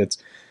you said, it's,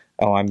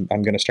 oh, I'm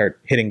going to start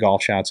hitting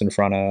golf shots in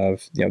front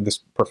of this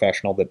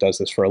professional that does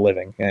this for a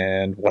living,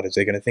 and what is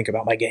they going to think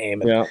about my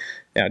game?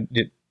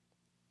 And,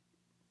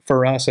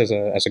 for us as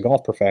a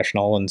golf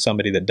professional and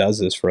somebody that does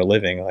this for a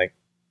living, like,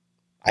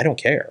 I don't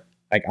care.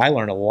 Like, I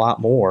learn a lot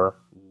more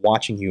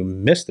watching you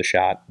miss the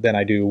shot than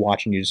I do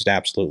watching you just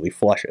absolutely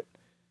flush it.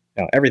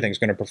 everything's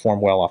going to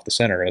perform well off the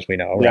center, as we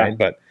know, Yeah. right?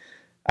 But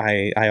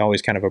I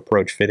always kind of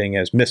approach fitting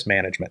as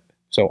mismanagement.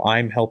 So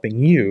I'm helping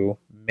you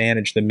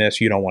manage the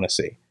miss you don't want to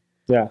see.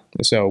 Yeah.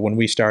 So when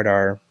we start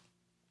our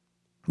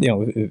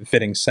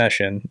fitting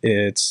session,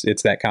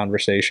 it's that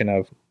conversation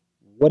of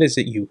what is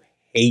it you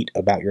hate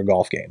about your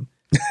golf game?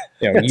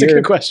 That's a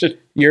good question.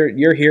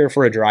 You're here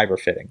for a driver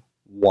fitting.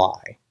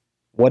 Why?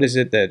 What is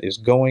it that is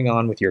going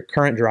on with your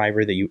current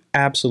driver that you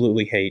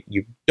absolutely hate?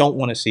 You don't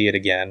want to see it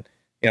again.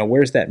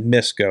 Where's that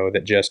miss go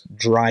that just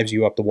drives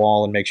you up the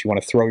wall and makes you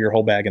want to throw your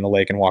whole bag in the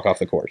lake and walk off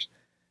the course?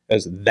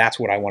 Because that's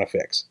what I want to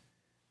fix.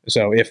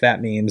 So if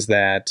that means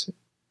that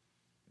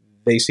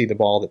they see the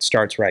ball that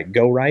starts right,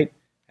 go right,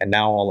 and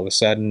now all of a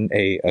sudden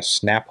a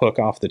snap hook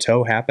off the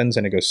toe happens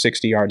and it goes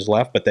 60 yards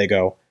left, but they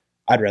go,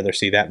 I'd rather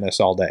see that miss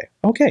all day.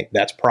 Okay,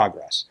 that's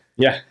progress.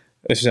 Yeah.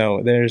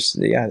 So there's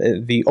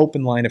the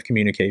open line of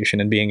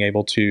communication and being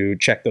able to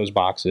check those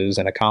boxes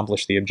and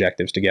accomplish the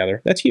objectives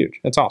together. That's huge.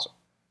 That's awesome.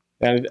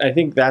 And I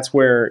think that's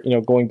where,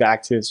 going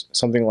back to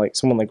something like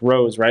someone like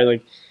Rose, right?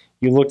 Like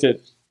you looked at,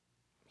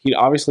 he'd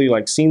obviously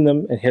like seen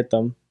them and hit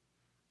them.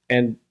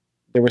 And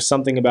there was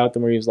something about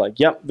them where he was like,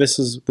 yep, this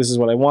is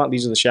what I want.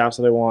 These are the shafts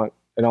that I want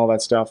and all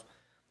that stuff.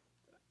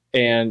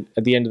 And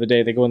at the end of the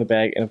day, they go in the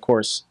bag and of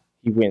course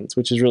he wins,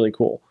 which is really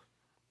cool.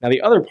 Now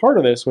the other part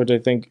of this, which I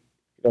think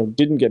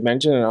didn't get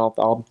mentioned, and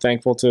I'm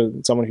thankful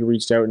to someone who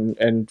reached out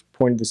and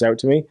pointed this out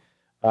to me,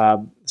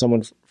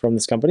 someone from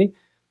this company.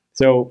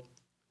 So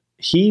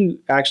he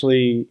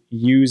actually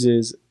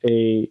uses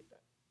a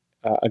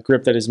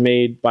grip that is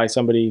made by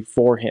somebody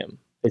for him.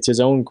 It's his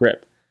own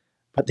grip,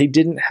 but they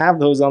didn't have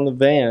those on the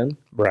van.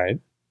 Right.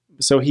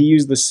 So he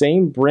used the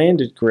same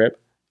branded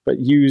grip, but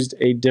used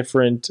a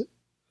different,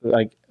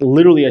 like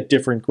literally a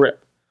different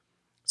grip.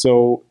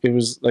 So it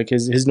was like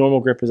his normal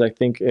grip is, I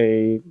think,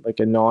 a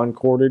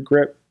non-corded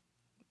grip,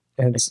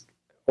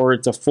 or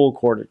it's a full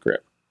corded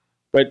grip.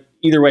 But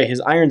either way,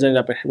 his irons ended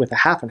up with a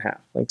half and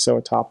half, like so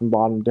a top and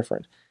bottom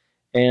different.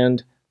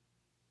 And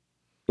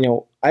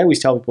I always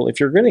tell people, if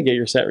you're going to get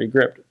your set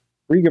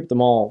regrip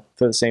them all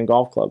to the same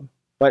golf club.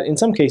 But in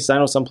some cases, I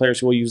know some players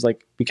who will use,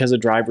 like, because a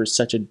driver is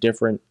such a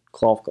different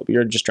golf club,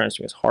 you're just trying to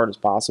swing as hard as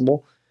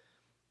possible.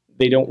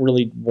 They don't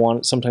really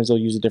want. Sometimes they'll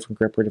use a different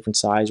grip or a different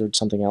size or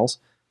something else.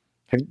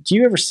 Do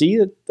you ever see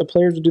that the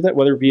players would do that,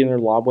 whether it be in their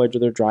lob wedge or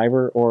their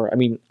driver? Or, I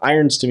mean,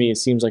 irons to me, it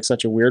seems like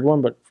such a weird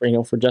one, but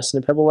for Justin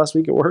and Pebble last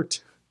week, it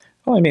worked.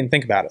 Well, I mean,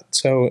 think about it.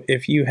 So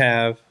if you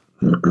have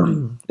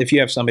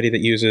somebody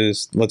that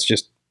uses, let's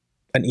just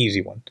an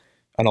easy one,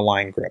 an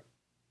Align grip.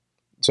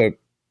 So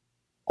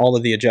all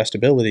of the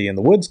adjustability in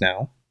the woods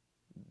now,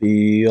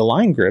 the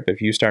Align grip,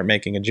 if you start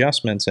making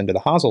adjustments into the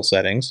hosel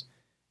settings,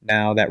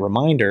 now that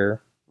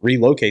reminder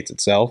relocates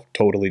itself,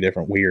 totally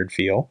different weird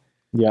feel.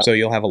 Yeah. So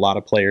you'll have a lot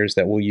of players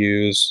that will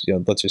use,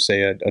 let's just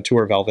say a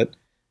Tour Velvet,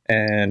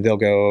 and they'll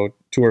go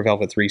Tour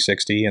Velvet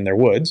 360 in their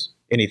woods,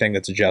 anything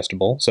that's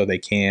adjustable, so they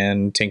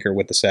can tinker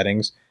with the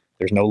settings.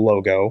 There's no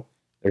logo.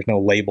 There's no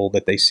label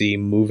that they see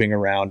moving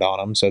around on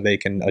them, so they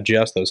can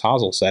adjust those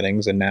hosel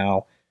settings, and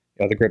now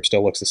the grip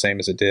still looks the same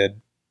as it did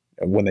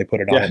when they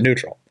put it on at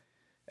neutral.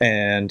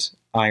 And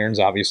irons,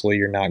 obviously,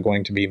 you're not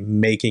going to be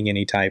making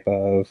any type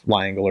of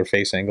lie angle or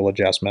face angle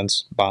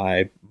adjustments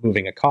by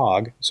moving a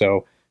cog,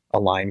 so a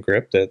line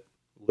grip that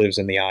lives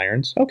in the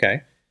irons.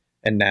 Okay.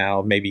 And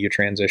now maybe you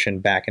transition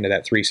back into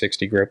that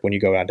 360 grip when you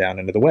go out down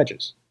into the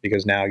wedges,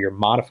 because now you're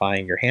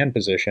modifying your hand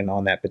position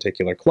on that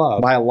particular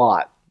club. By a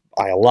lot.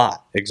 By a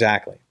lot,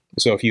 exactly.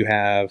 So if you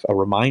have a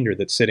reminder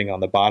that's sitting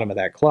on the bottom of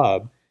that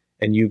club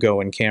and you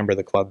go and camber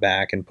the club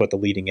back and put the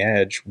leading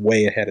edge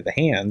way ahead of the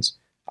hands,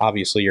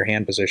 obviously your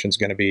hand position is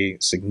going to be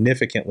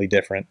significantly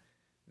different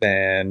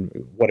than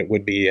what it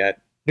would be at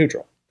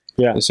neutral.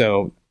 Yeah.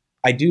 So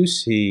I do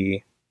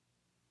see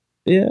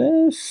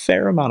a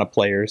fair amount of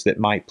players that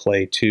might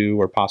play 2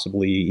 or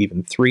possibly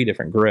even 3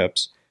 different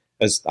grips,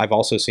 as I've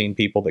also seen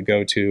people that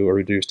go to a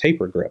reduced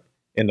taper grip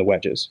in the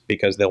wedges,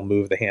 because they'll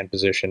move the hand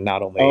position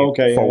not only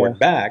forward and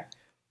back,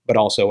 but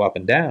also up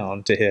and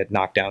down to hit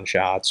knockdown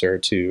shots or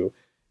to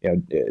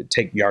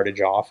take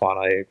yardage off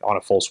on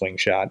a full swing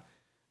shot.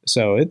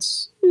 So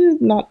it's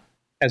not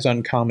as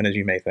uncommon as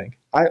you may think.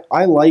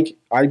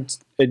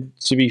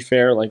 To be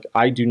fair, like,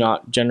 I do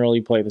not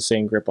generally play the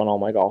same grip on all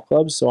my golf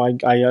clubs, so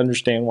I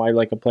understand why,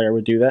 like, a player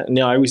would do that. And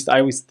I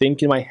always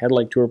think in my head,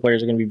 like, tour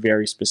players are going to be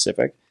very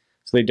specific,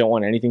 so they don't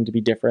want anything to be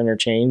different or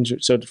change.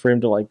 So for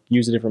him to, like,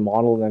 use a different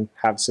model and then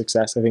have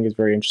success, I think is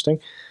very interesting.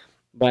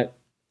 But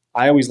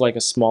I always like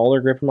a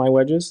smaller grip in my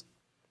wedges,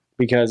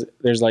 because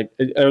there's, like,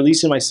 or at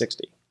least in my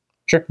 60.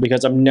 Sure.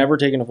 Because I'm never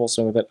taking a full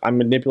swing with it. I'm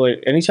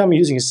manipulating. Anytime I'm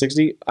using a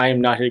 60, I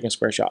am not hitting a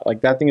square shot.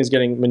 Like, that thing is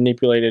getting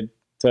manipulated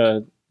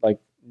to, like,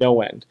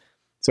 no end.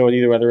 So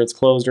whether it's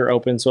closed or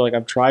open. So, like,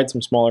 I've tried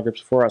some smaller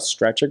grips before. I'll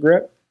stretch a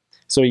grip,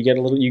 so you get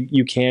a little.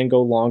 You can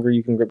go longer.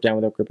 You can grip down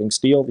without gripping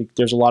steel.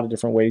 There's a lot of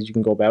different ways you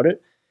can go about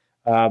it.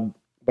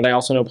 But I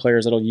also know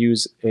players that'll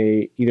use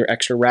either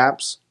extra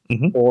wraps,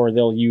 or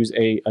they'll use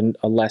a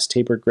less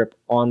tapered grip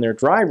on their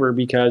driver,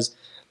 because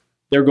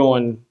they're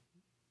going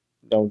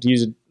to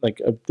use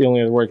the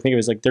only other word I can think of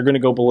is like they're going to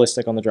go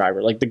ballistic on the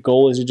driver. Like the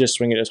goal is to just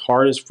swing it as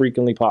hard as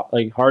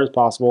hard as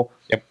possible.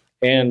 Yep.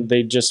 And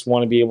they just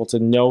want to be able to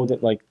know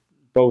that like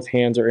both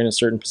hands are in a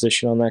certain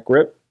position on that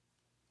grip.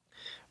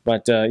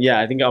 But yeah,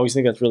 I always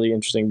think that's really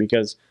interesting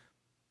because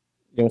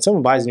when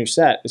someone buys a new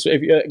set,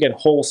 again,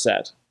 whole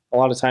set, a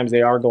lot of times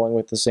they are going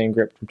with the same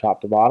grip from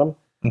top to bottom.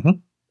 Mm-hmm.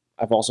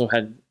 I've also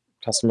had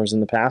customers in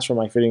the past from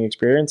my fitting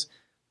experience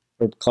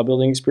or club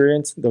building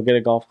experience. They'll get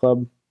a golf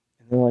club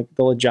and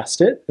they'll adjust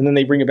it, and then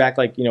they bring it back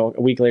like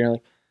a week later.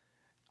 Like,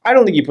 I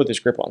don't think you put this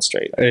grip on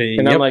straight.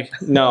 And I'm like,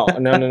 no.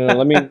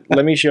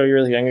 Let me show you.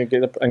 I'm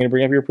gonna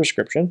bring up your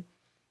prescription.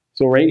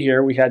 So right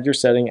here we had your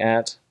setting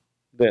at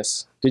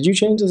this. Did you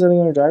change the setting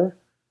on your driver?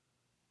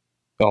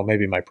 Oh,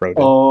 maybe my pro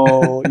did.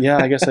 Oh, yeah,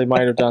 I guess I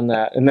might have done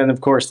that. And then of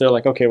course they're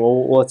like, okay,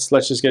 well let's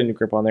just get a new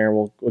grip on there.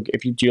 And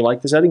do you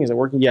like the setting? Is it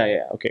working?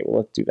 Yeah. Okay, well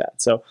let's do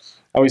that. So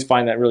I always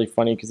find that really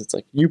funny because it's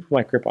like you put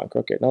my grip on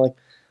crooked. And I'm like,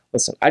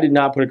 listen, I did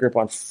not put a grip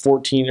on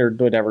 14 or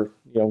whatever,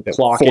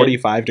 clock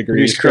 45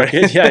 degrees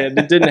crooked. Yeah, it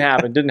didn't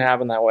happen. It didn't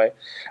happen that way.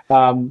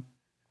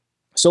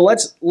 So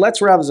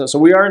let's wrap this up. So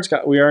we are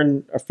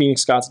in a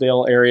Phoenix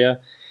Scottsdale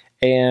area,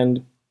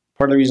 and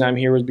part of the reason I'm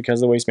here was because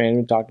of the waste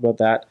management. Talked about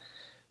that.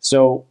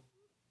 So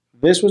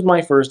this was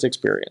my first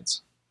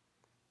experience,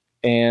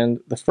 and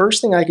the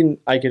first thing I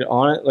could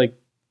on it like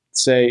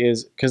say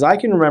is because I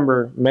can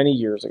remember many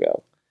years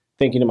ago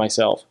thinking to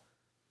myself,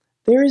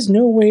 there is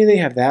no way they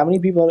have that many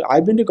people.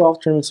 I've been to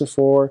golf tournaments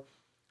before.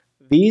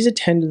 These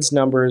attendance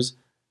numbers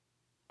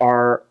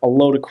are a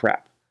load of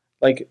crap.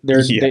 Like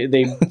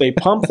they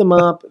pump them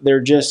up. They're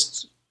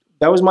just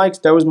that was my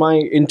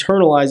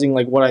internalizing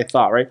like what I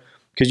thought, right?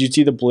 Because you'd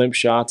see the blimp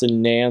shots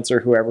and Nance or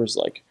whoever's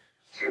like,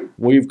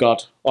 we've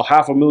got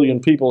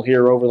 500,000 people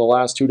here over the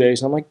last 2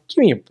 days. And I'm like, give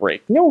me a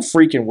break. No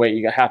freaking way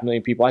you got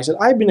 500,000 people. I said,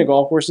 I've been to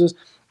golf courses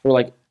where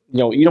like,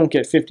 you don't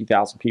get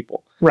 50,000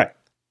 people. Right.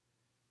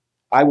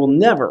 I will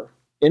never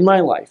in my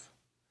life,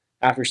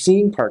 after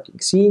seeing parking,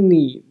 seeing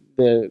the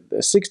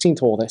 16th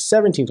hole, the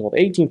 17th hole, the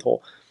 18th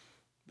hole,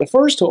 the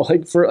first hole,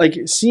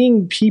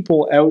 seeing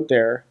people out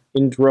there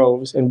in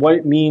droves and what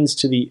it means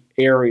to the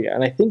area.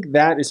 And I think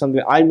that is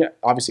something that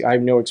I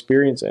have no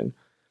experience in.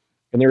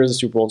 And there is a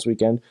Super Bowl this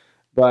weekend,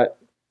 but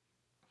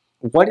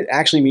what it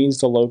actually means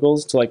to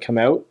locals to like come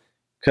out,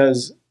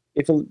 because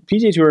if a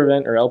PGA Tour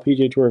event or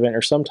LPGA Tour event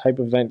or some type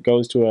of event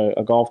goes to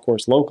a golf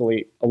course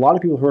locally, a lot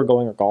of people who are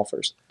going are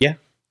golfers. Yeah.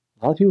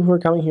 A lot of people who are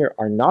coming here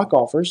are not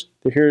golfers.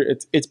 They're here.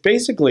 It's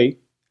basically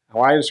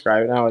how I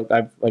describe it now.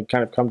 I've like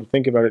kind of come to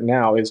think about it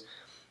now is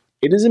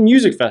it is a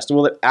music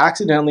festival that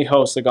accidentally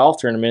hosts a golf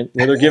tournament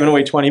where they're giving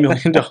away $20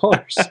 million.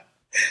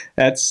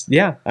 That's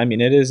I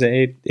mean, it is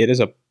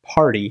a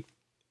party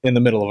in the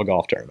middle of a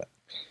golf tournament.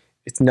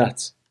 It's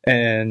nuts.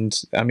 And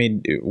I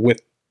mean,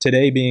 with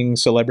today being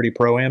Celebrity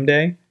Pro-Am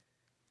Day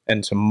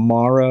and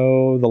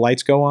tomorrow the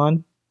lights go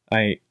on,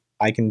 I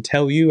can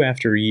tell you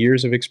after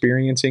years of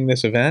experiencing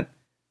this event,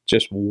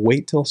 just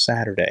wait till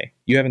Saturday.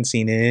 You haven't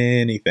seen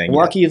anything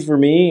Lucky for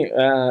me,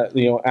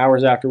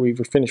 hours after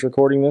we've finished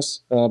recording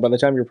this, by the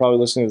time you're probably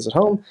listening to this at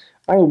home,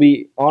 I will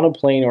be on a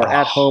plane or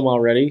at home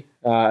already,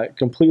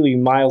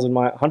 completely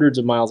hundreds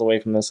of miles away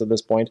from this at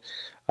this point.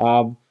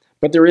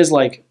 But there is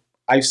like,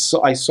 I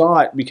saw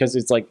it because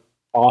it's like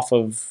off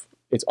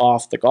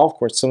the golf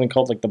course, something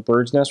called like the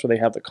Bird's Nest where they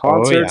have the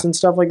concerts and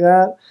stuff like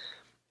that.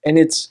 And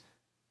it's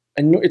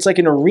like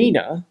an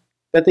arena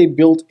that they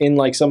built in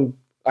like some,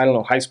 I don't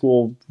know, high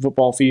school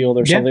football field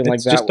or something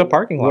like that. Just a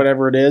parking lot.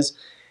 Whatever it is.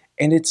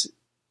 And it's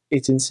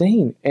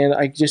insane. And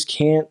I just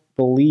can't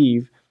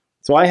believe.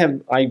 So I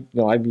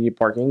be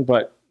parking,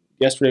 but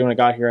yesterday when I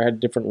got here, I had a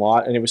different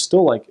lot and it was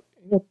still like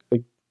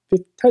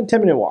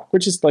 10-minute walk,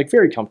 which is like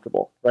very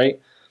comfortable,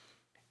 right?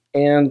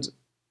 And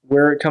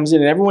where it comes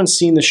in, and everyone's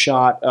seen the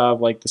shot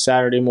of like the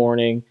Saturday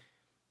morning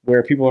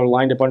where people are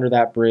lined up under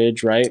that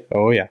bridge, right?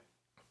 Oh yeah.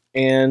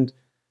 And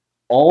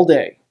all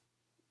day,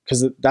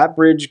 because that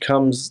bridge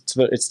comes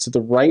to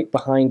the right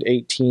behind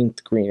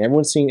 18th green.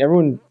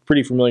 Everyone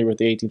pretty familiar with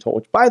the 18th hole,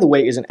 which by the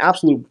way is an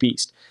absolute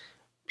beast.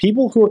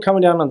 People who are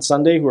coming down on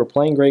Sunday who are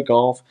playing great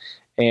golf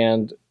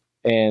and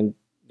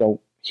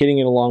hitting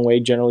it a long way,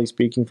 generally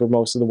speaking, for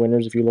most of the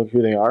winners, if you look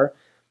who they are,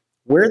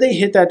 where they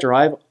hit that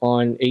drive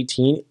on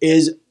 18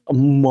 is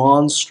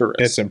monstrous.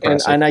 It's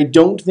impressive. And I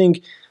don't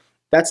think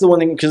that's the one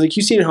thing, because like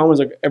you see it at home, is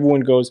like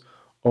everyone goes,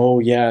 oh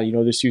yeah,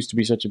 this used to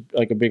be such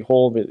a big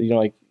hole, but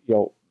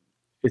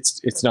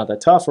it's not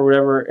that tough or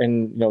whatever.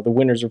 And the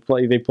winners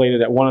they played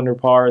it at 1 under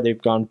par.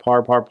 They've gone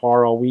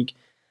par all week.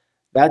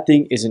 That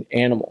thing is an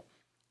animal.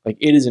 Like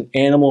it is an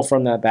animal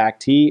from that back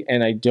tee,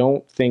 and I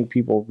don't think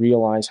people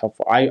realize how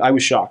far. I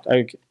was shocked.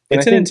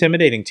 It's an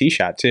intimidating tee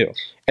shot too.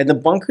 And the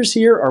bunkers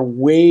here are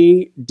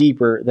way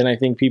deeper than I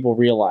think people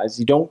realize.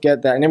 You don't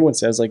get that, and everyone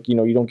says like you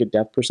don't get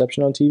depth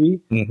perception on TV.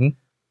 Mm-hmm.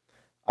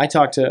 I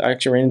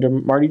actually ran into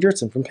Marty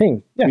Jertson from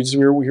Ping. Yeah,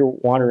 we were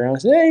wandering around. I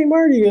said, "Hey,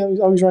 Marty, I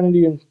always run into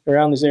you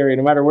around this area,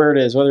 no matter where it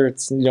is, whether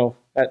it's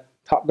at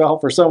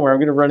Topgolf or somewhere. I'm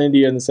going to run into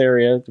you in this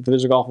area if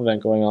there's a golf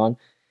event going on."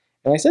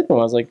 And I said to him,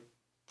 I was like,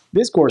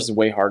 This course is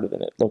way harder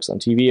than it looks on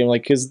TV. And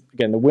like, because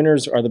again, the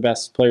winners are the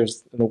best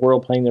players in the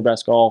world playing their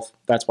best golf.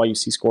 That's why you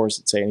see scores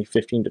that say any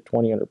 15 to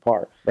 20 under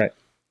par. Right.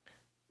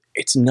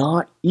 It's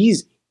not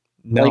easy.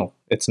 No, Like,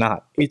 it's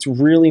not. It's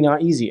really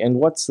not easy.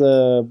 And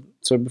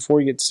so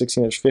before you get to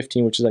 16, there's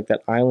 15, which is like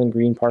that island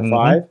green par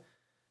 5.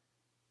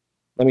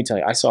 Let me tell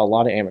you, I saw a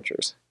lot of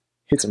amateurs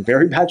hit some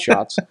very bad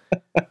shots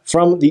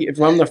from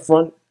the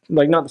front,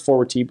 like not the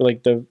forward tee, but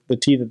like the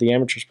tee that the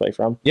amateurs play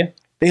from. Yeah.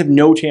 They have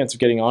no chance of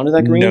getting onto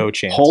that green, No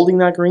chance. holding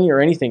that green or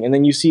anything. And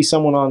then you see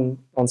someone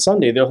on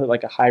Sunday, they'll hit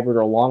like a hybrid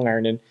or a long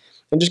iron and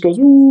just goes,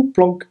 ooh,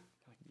 plunk.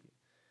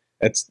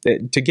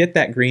 To get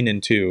that green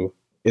in 2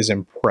 is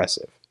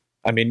impressive.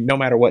 I mean, no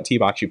matter what tee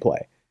box you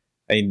play.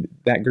 I mean,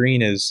 that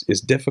green is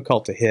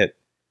difficult to hit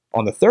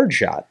on the 3rd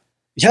shot.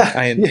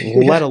 Yeah.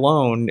 Let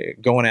alone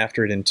going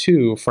after it in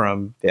 2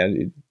 from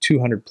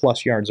 200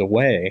 plus yards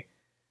away.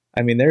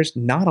 I mean, there's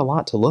not a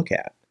lot to look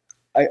at.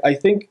 I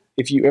think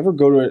if you ever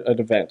go to an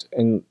event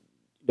and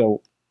the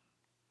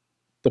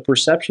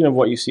perception of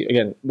what you see,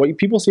 again, what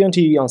people see on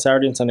TV on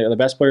Saturday and Sunday are the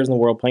best players in the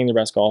world playing their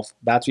best golf.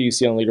 That's what you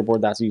see on the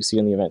leaderboard. That's what you see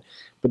on the event.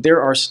 But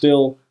there are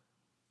still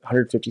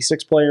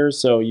 156 players,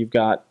 so you've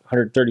got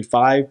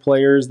 135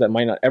 players that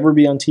might not ever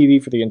be on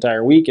TV for the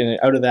entire week, and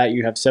out of that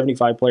you have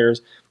 75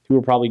 players who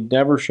were probably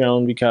never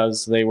shown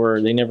because they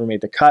never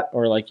made the cut,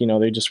 or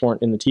they just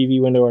weren't in the TV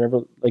window or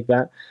whatever like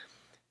that.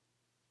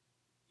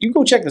 You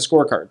go check the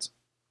scorecards.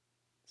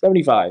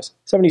 75s,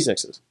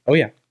 76s. Oh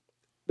yeah.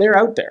 They're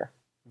out there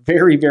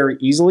very, very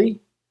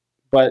easily,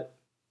 but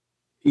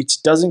it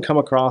doesn't come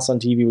across on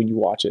TV when you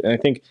watch it. And I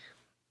think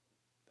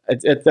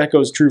that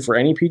goes true for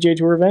any PGA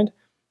Tour event.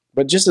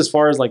 But just as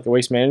far as like the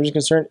Waste Management is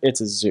concerned,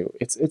 it's a zoo.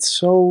 It's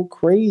so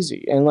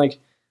crazy. And like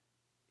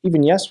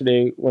even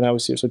yesterday when I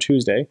was here, so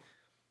Tuesday,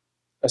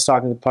 I was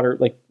talking to the putter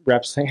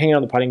reps, hanging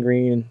on the putting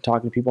green and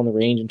talking to people on the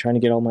range and trying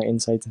to get all my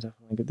insights and stuff.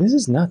 I'm like, this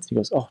is nuts. He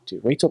goes, oh,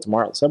 dude, wait till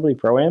tomorrow. Somebody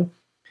Pro-Am.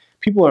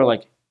 People are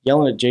like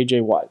yelling at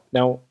JJ Watt.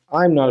 Now,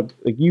 I'm not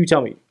you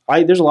tell me.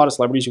 There's a lot of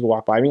celebrities who can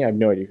walk by me. I have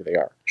no idea who they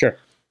are. Sure.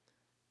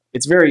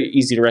 It's very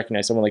easy to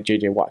recognize someone like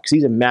JJ Watt because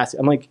he's a massive.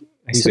 I'm like,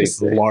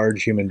 he's a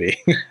large human being.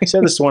 I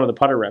said this to one of the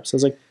putter reps. I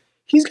was like,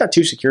 he's got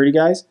 2 security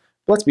guys.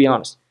 But let's be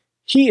honest.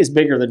 He is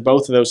bigger than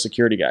both of those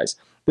security guys.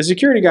 The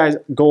security guy's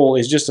goal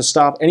is just to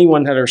stop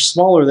anyone that are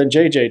smaller than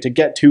JJ to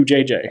get to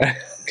JJ.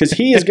 Because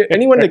he is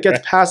anyone that gets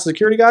past the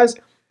security guys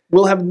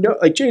will have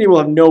JJ will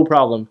have no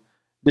problem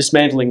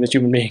dismantling this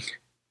human being.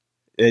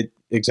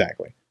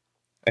 Exactly.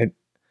 And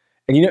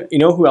you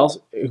know who else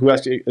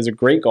actually is a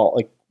great golf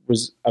I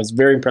was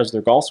very impressed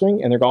with their golf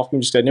swing and their golf game.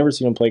 Just I'd never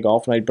seen him play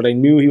golf, but I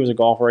knew he was a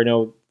golfer. I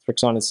know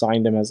Frickson has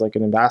signed him as like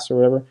an ambassador or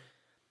whatever.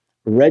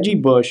 Reggie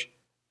Bush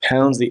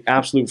pounds the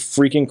absolute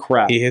freaking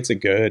crap. He hits it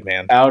good,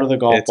 man. Out of the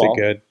golf ball. Hits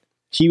it good.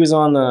 He was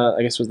on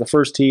I guess it was the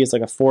first tee. It's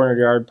like a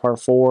 400-yard par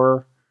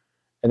 4,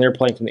 and they're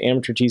playing from the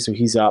amateur tee, so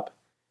he's up.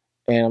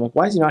 And I'm like,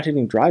 why is he not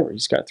hitting driver? He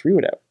just got a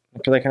 3-wood out.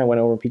 Because I kind of went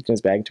over and peeked in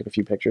his bag and took a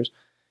few pictures.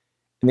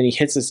 And then he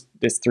hits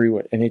this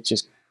 3-wood, and it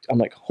just, I'm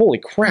like, holy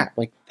crap,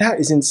 like that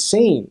is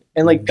insane.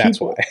 And like that's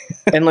people,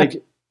 why. and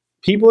like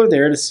people are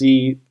there to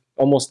see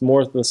almost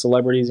more of the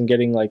celebrities and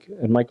getting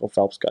and Michael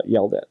Phelps got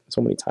yelled at so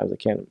many times I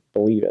can't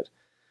believe it.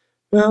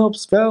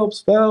 Phelps,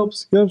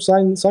 come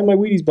sign my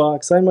Wheaties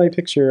box, sign my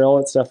picture, all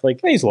that stuff. Like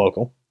he's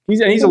local.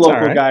 He's a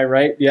local guy,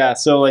 right? Yeah.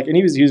 So and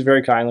he was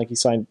very kind. Like he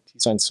signed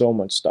so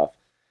much stuff.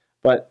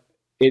 But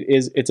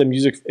it's a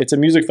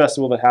music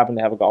festival that happened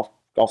to have a golf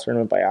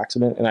tournament by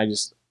accident, and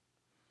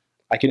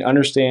I can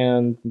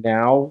understand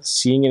now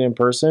seeing it in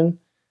person.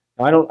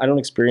 I don't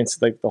experience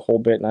the whole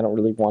bit, and I don't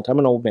really want to. I'm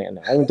an old man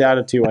now. I'm a dad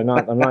of 2. I'm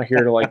not here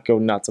to go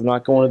nuts. I'm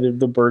not going to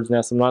the bird's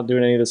nest. I'm not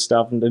doing any of this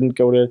stuff, and didn't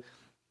go to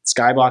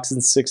Skybox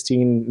in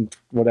 16,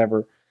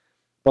 whatever.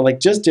 But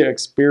just to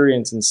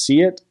experience and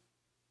see it,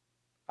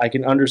 I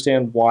can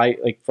understand why,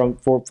 from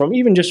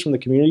even just from the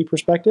community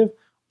perspective,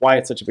 why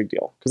it's such a big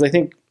deal. Because I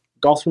think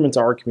golf tournaments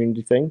are a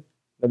community thing.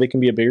 They can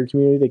be a bigger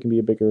community. They can be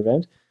a bigger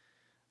event.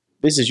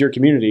 This is your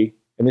community,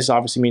 and this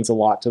obviously means a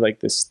lot to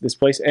this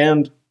place.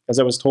 And as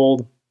I was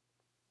told,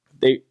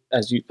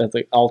 as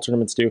all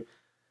tournaments do,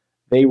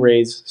 they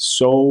raise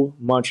so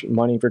much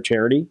money for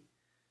charity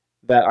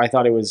that I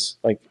thought it was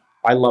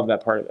I love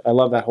that part of it. I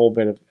love that whole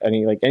bit of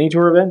any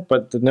tour event,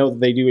 but to know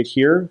that they do it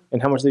here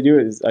and how much they do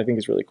it I think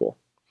is really cool.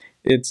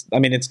 It's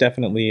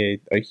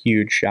definitely a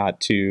huge shot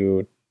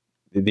to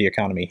the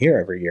economy here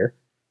every year.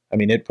 I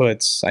mean, it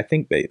puts, I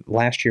think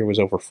last year was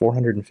over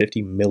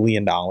 $450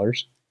 million,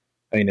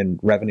 in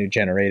revenue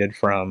generated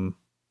from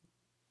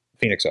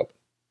Phoenix Open.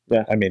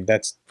 Yeah. I mean,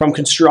 that's from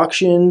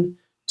construction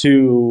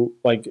to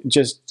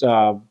just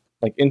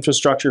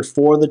infrastructure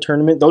for the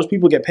tournament. Those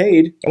people get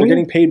paid. They're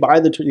getting paid by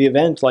the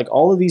event.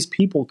 All of these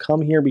people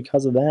come here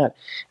because of that.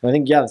 And I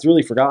think, it's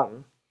really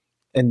forgotten.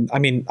 And I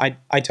mean,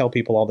 I tell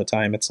people all the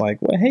time, it's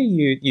like, well, hey,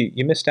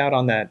 you missed out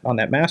on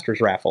that Masters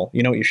raffle.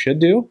 You know what you should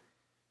do?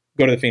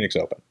 Go to the Phoenix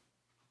Open.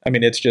 I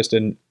mean, it's just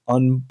an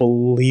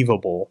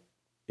unbelievable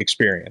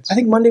experience. I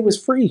think Monday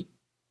was free.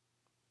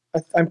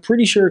 I'm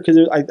pretty sure because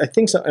I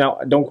think so. Now,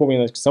 don't quote me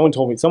on this.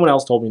 Because someone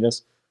else told me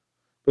this.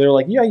 They're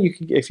like, yeah, you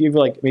could, if you've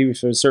like, maybe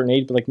for a certain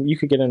age, but like you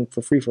could get in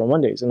for free for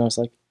Mondays. And I was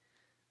like,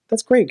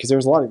 that's great. Cause there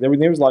was a lot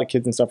of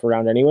kids and stuff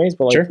around anyways,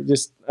 but like Sure.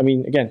 just, I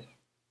mean, again,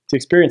 to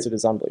experience it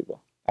is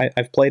unbelievable.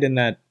 I've played in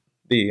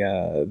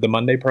the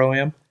Monday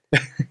Pro-Am,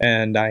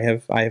 and I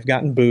have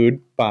gotten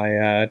booed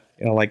by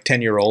like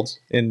 10-year-olds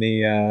in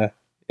the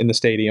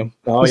stadium.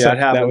 Oh yeah, So it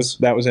happens.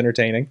 that was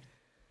entertaining.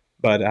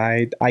 But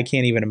I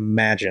can't even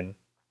imagine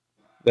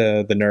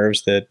the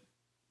nerves that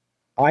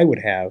I would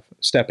have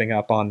stepping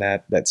up on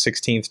that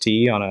 16th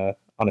tee on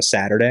a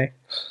Saturday.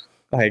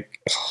 Like,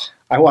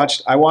 I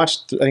watched I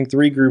think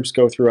 3 groups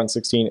go through on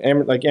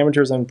 16, like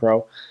amateurs and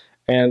pro,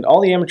 and all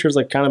the amateurs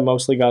like kind of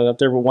mostly got it up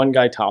there, but one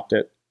guy topped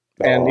it,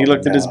 and he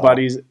looked at his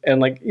buddies and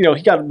like he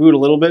got booed a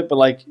little bit, but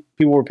like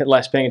people were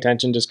less paying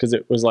attention just because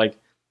it was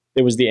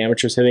the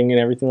amateurs hitting and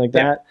everything like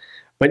that.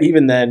 But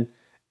even then,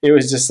 it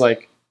was just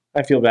like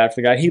I feel bad for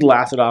the guy. He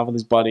laughed it off with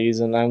his buddies,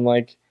 and I'm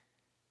like,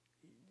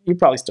 you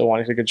probably still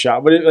wanted a good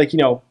shot, but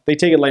they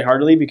take it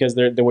lightheartedly because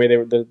they're the way they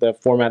were the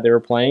format they were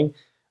playing.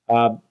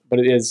 But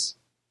it is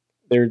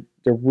there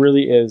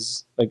really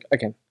is, like,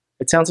 again,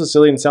 it sounds so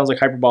silly and it sounds like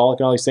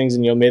hyperbolic and all these things,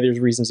 and maybe there's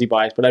recency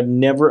bias, but I've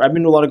been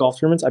to a lot of golf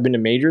tournaments. I've been to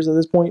majors at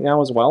this point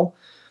now as well.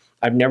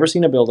 I've never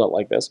seen a build up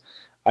like this.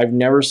 I've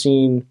never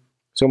seen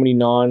so many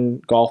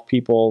non-golf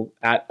people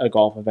at a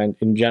golf event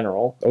in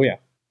general. oh yeah,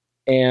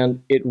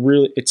 And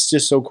it's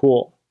just so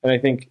cool. And I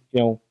think,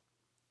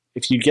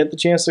 if you get the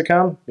chance to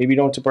come, maybe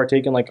don't to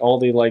partake in like all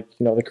the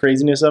the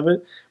craziness of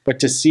it, but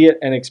to see it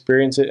and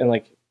experience it and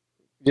like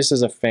just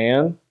as a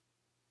fan,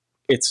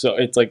 it's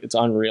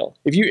unreal.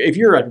 If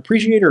you're an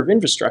appreciator of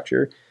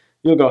infrastructure,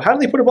 you'll go, how do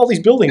they put up all these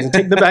buildings and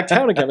take them back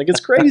down again? Like, it's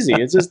crazy.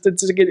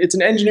 It's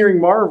an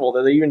engineering marvel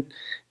that they even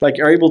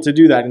are able to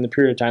do that in the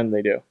period of time that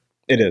they do.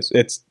 it is.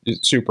 It's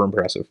super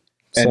impressive.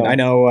 And So, I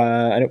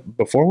know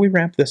before we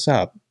wrap this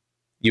up,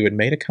 you had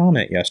made a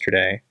comment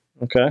yesterday,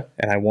 okay.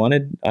 and I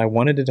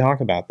wanted to talk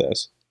about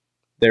this.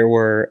 There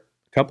were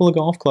a couple of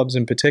golf clubs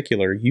in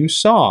particular you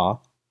saw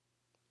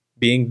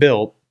being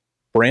built,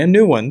 brand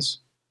new ones.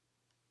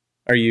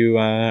 Are you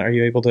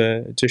able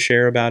to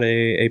share about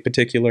a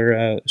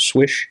particular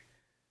Swish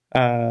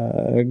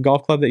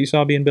golf club that you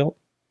saw being built?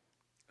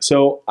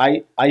 So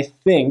I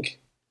think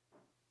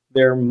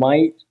there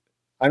might.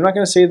 I'm not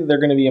going to say that they're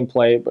going to be in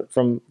play, but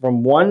from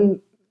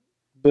one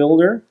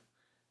builder,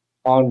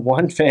 on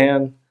one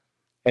fan,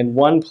 and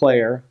one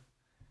player,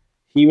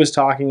 he was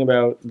talking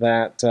about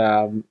that.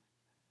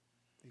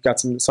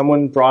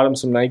 Someone brought him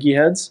some Nike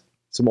heads,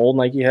 some old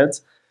Nike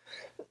heads,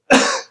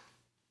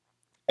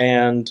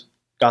 and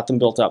got them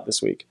built up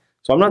this week.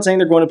 So I'm not saying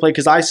they're going to play,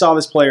 because I saw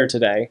this player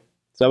today.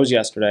 So that was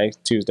yesterday,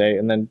 Tuesday,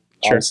 and then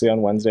obviously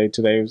on Wednesday.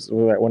 Today was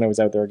when I was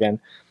out there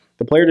again.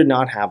 The player did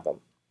not have them.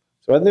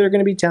 So whether they're going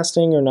to be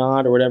testing or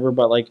not or whatever,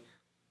 but like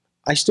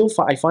I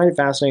find it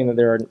fascinating that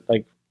there are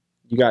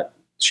you got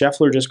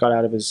Scheffler just got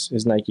out of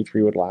his Nike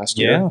 3-wood last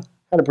year. Yeah.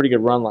 Had a pretty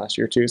good run last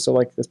year too.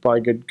 So that's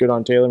probably good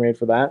on TaylorMade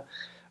for that.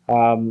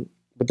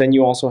 But then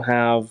you also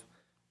have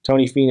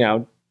Tony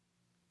Finau.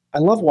 I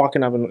love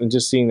walking up and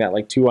just seeing that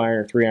 2-iron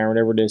or 3-iron,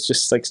 whatever it is,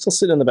 just still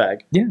sitting in the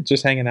bag. Yeah,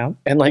 just hanging out.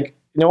 And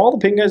all the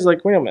pin guys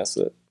are we don't miss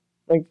it.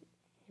 Why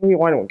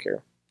don't we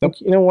care? Nope.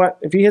 You know what?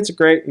 If he hits it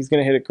great, he's going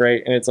to hit it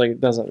great, and it's it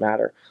doesn't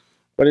matter.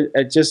 But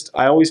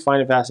I always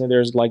find it fascinating.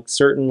 There's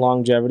certain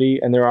longevity,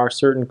 and there are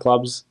certain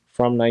clubs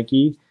from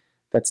Nike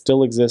that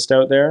still exist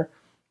out there,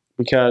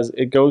 because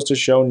it goes to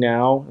show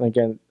now. And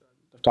again,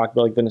 I've talked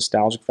about the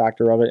nostalgic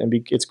factor of it, and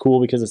it's cool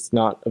because it's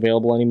not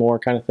available anymore,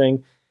 kind of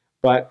thing.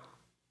 But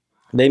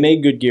they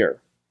made good gear.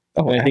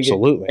 Oh, and I think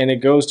absolutely. it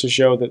goes to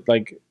show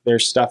that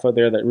there's stuff out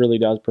there that really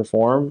does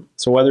perform.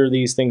 So whether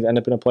these things end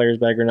up in a player's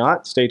bag or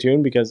not, stay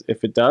tuned, because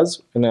if it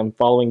does, and I'm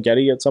following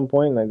Getty at some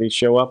point, and they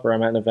show up, or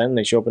I'm at an event and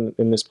they show up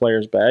in this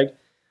player's bag,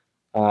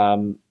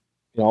 I'll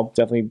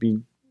definitely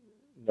be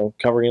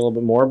covering a little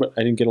bit more. But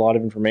I didn't get a lot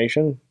of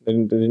information. They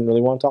didn't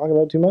really want to talk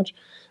about it too much.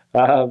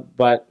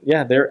 But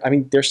yeah,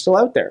 they're still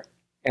out there,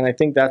 and I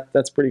think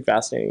that's pretty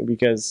fascinating,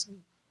 because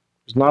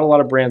there's not a lot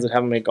of brands that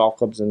haven't made golf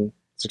clubs in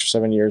 6 or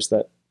 7 years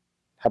that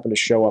happen to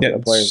show up in a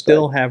player's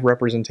still bag. have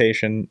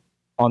representation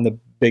on the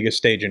biggest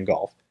stage in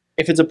golf.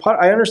 If it's a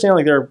putt, I understand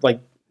they're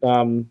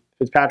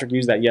Fitzpatrick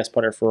used that Yes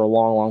putter for a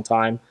long, long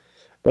time,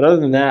 but other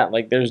than that,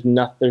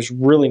 there's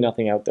really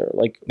nothing out there.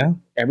 No.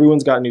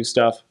 Everyone's got new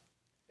stuff,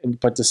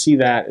 but to see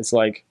that, it's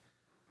man,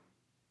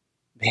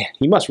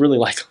 he must really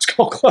like those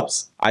golf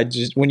clubs. I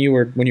just when you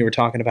were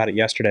talking about it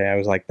yesterday, I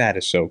was like, that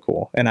is so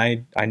cool. And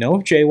I know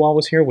if Jay Wall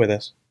was here with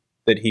us,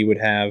 that he would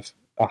have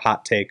a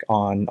hot take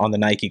on the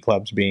Nike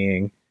clubs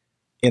being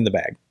in the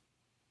bag.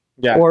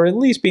 Yeah. Or at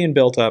least being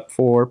built up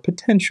for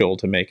potential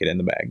to make it in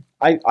the bag.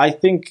 I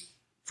think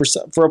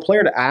for a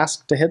player to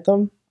ask to hit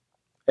them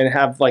and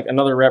have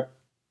another rep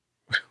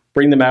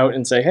bring them out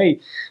and say, hey,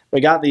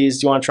 we got these,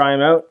 do you want to try them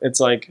out? It's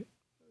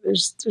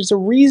there's a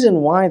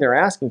reason why they're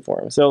asking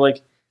for them. So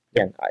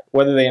again,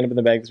 whether they end up in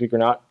the bag this week or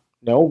not,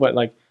 no, but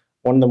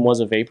one of them was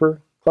a Vapor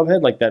club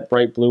head, like that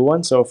bright blue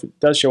one. So if it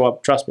does show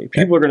up, trust me,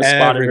 people are going to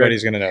spot it.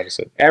 Everybody's going to notice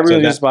it.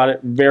 Everyone's going to spot it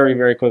very,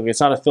 very quickly.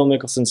 It's not a Phil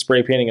Mickelson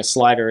spray painting a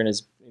slider in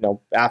his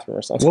bathroom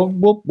or something.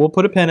 We'll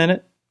put a pin in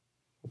it.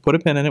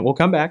 We'll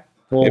come back.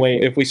 We'll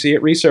wait if we see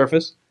it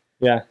resurface.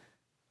 Yeah,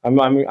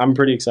 I'm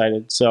pretty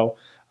excited. So,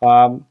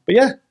 but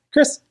yeah,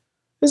 Chris,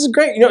 this is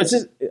great. It's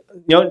just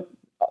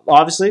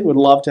obviously would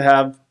love to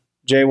have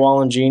Jay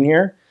Wall and Gene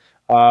here.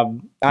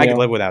 I could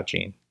live without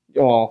Gene.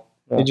 Well,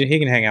 he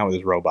can hang out with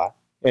his robot.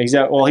 Yeah,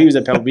 exactly. Well, he was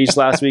at Pebble Beach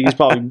last week. He's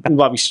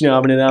probably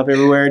snubbing it up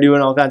everywhere,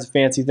 doing all kinds of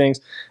fancy things.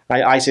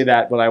 I say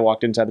that when I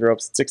walked inside the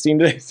ropes at 16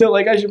 today. So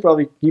I should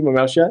probably keep my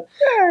mouth shut.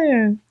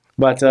 Yeah.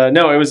 But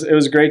no, it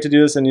was great to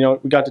do this, and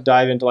we got to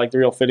dive into the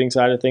real fitting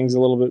side of things a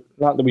little bit.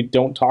 Not that we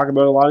don't talk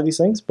about a lot of these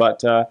things,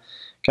 but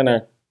kind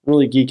of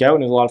really geek out,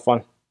 and it was a lot of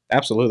fun.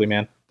 Absolutely,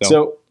 man.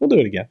 So we'll do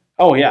it again.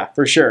 Oh yeah,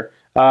 for sure.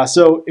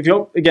 So if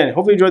hopefully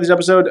you enjoyed this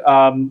episode.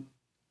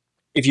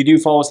 If you do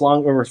follow us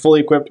along, when we're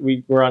fully equipped,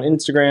 we're on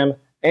Instagram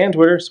and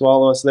Twitter, so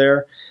follow us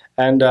there.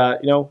 And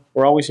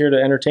we're always here to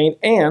entertain.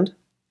 And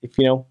if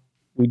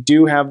we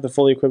do have the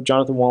fully equipped,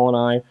 Jonathan Wall and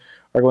I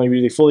are going to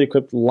be the fully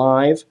equipped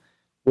live,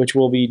 which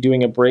will be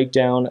doing a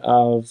breakdown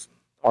of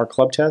our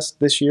club test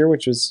this year,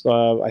 which was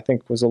I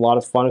think was a lot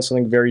of fun. It's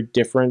something very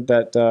different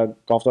that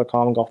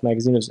Golf.com and Golf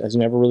Magazine has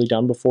never really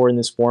done before in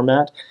this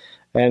format,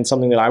 and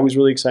something that I was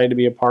really excited to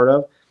be a part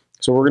of.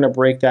 So we're going to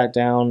break that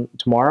down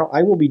tomorrow.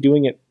 I will be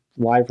doing it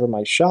live from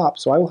my shop,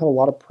 so I will have a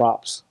lot of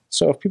props.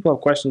 So if people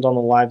have questions on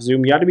the live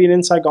Zoom, you got to be an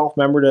Inside Golf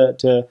member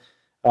to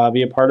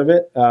be a part of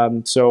it.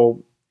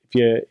 So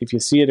if you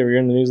see it or you're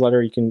in the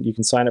newsletter, you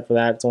can sign up for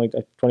that. It's only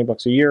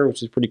 $20 a year,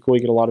 which is pretty cool.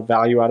 You get a lot of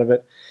value out of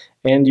it,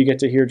 and you get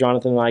to hear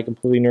Jonathan and I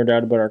completely nerd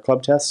out about our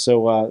club tests.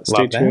 So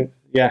stay tuned.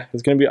 Yeah,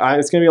 it's gonna be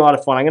a lot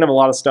of fun. I'm gonna have a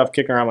lot of stuff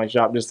kicking around my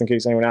shop just in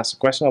case anyone asks a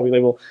question.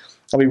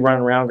 I'll be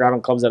running around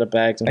grabbing clubs out of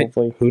bags, and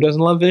hopefully, who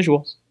doesn't love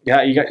visuals?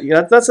 Yeah,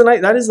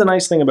 that is the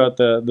nice thing about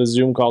the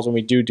Zoom calls when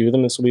we do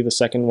them. This will be the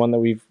second one that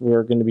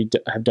we're going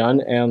to have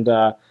done, and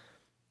the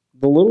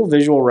little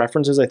visual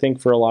references I think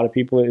for a lot of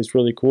people is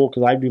really cool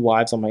because I do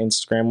lives on my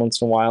Instagram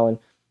once in a while, and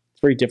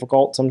it's very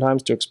difficult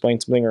sometimes to explain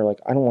something, or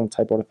I don't want to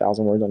type out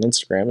 1,000 words on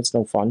Instagram. It's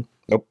no fun.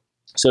 Nope.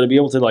 So to be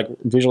able to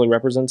visually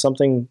represent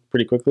something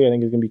pretty quickly, I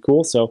think is going to be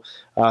cool. So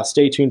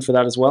stay tuned for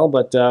that as well.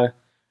 But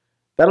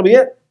that'll be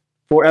it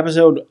for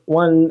episode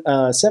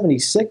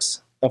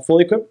 176 of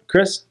Fully Equipped.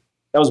 Chris,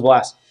 that was a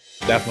blast.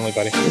 Definitely,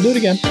 buddy. We'll do it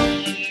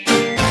again.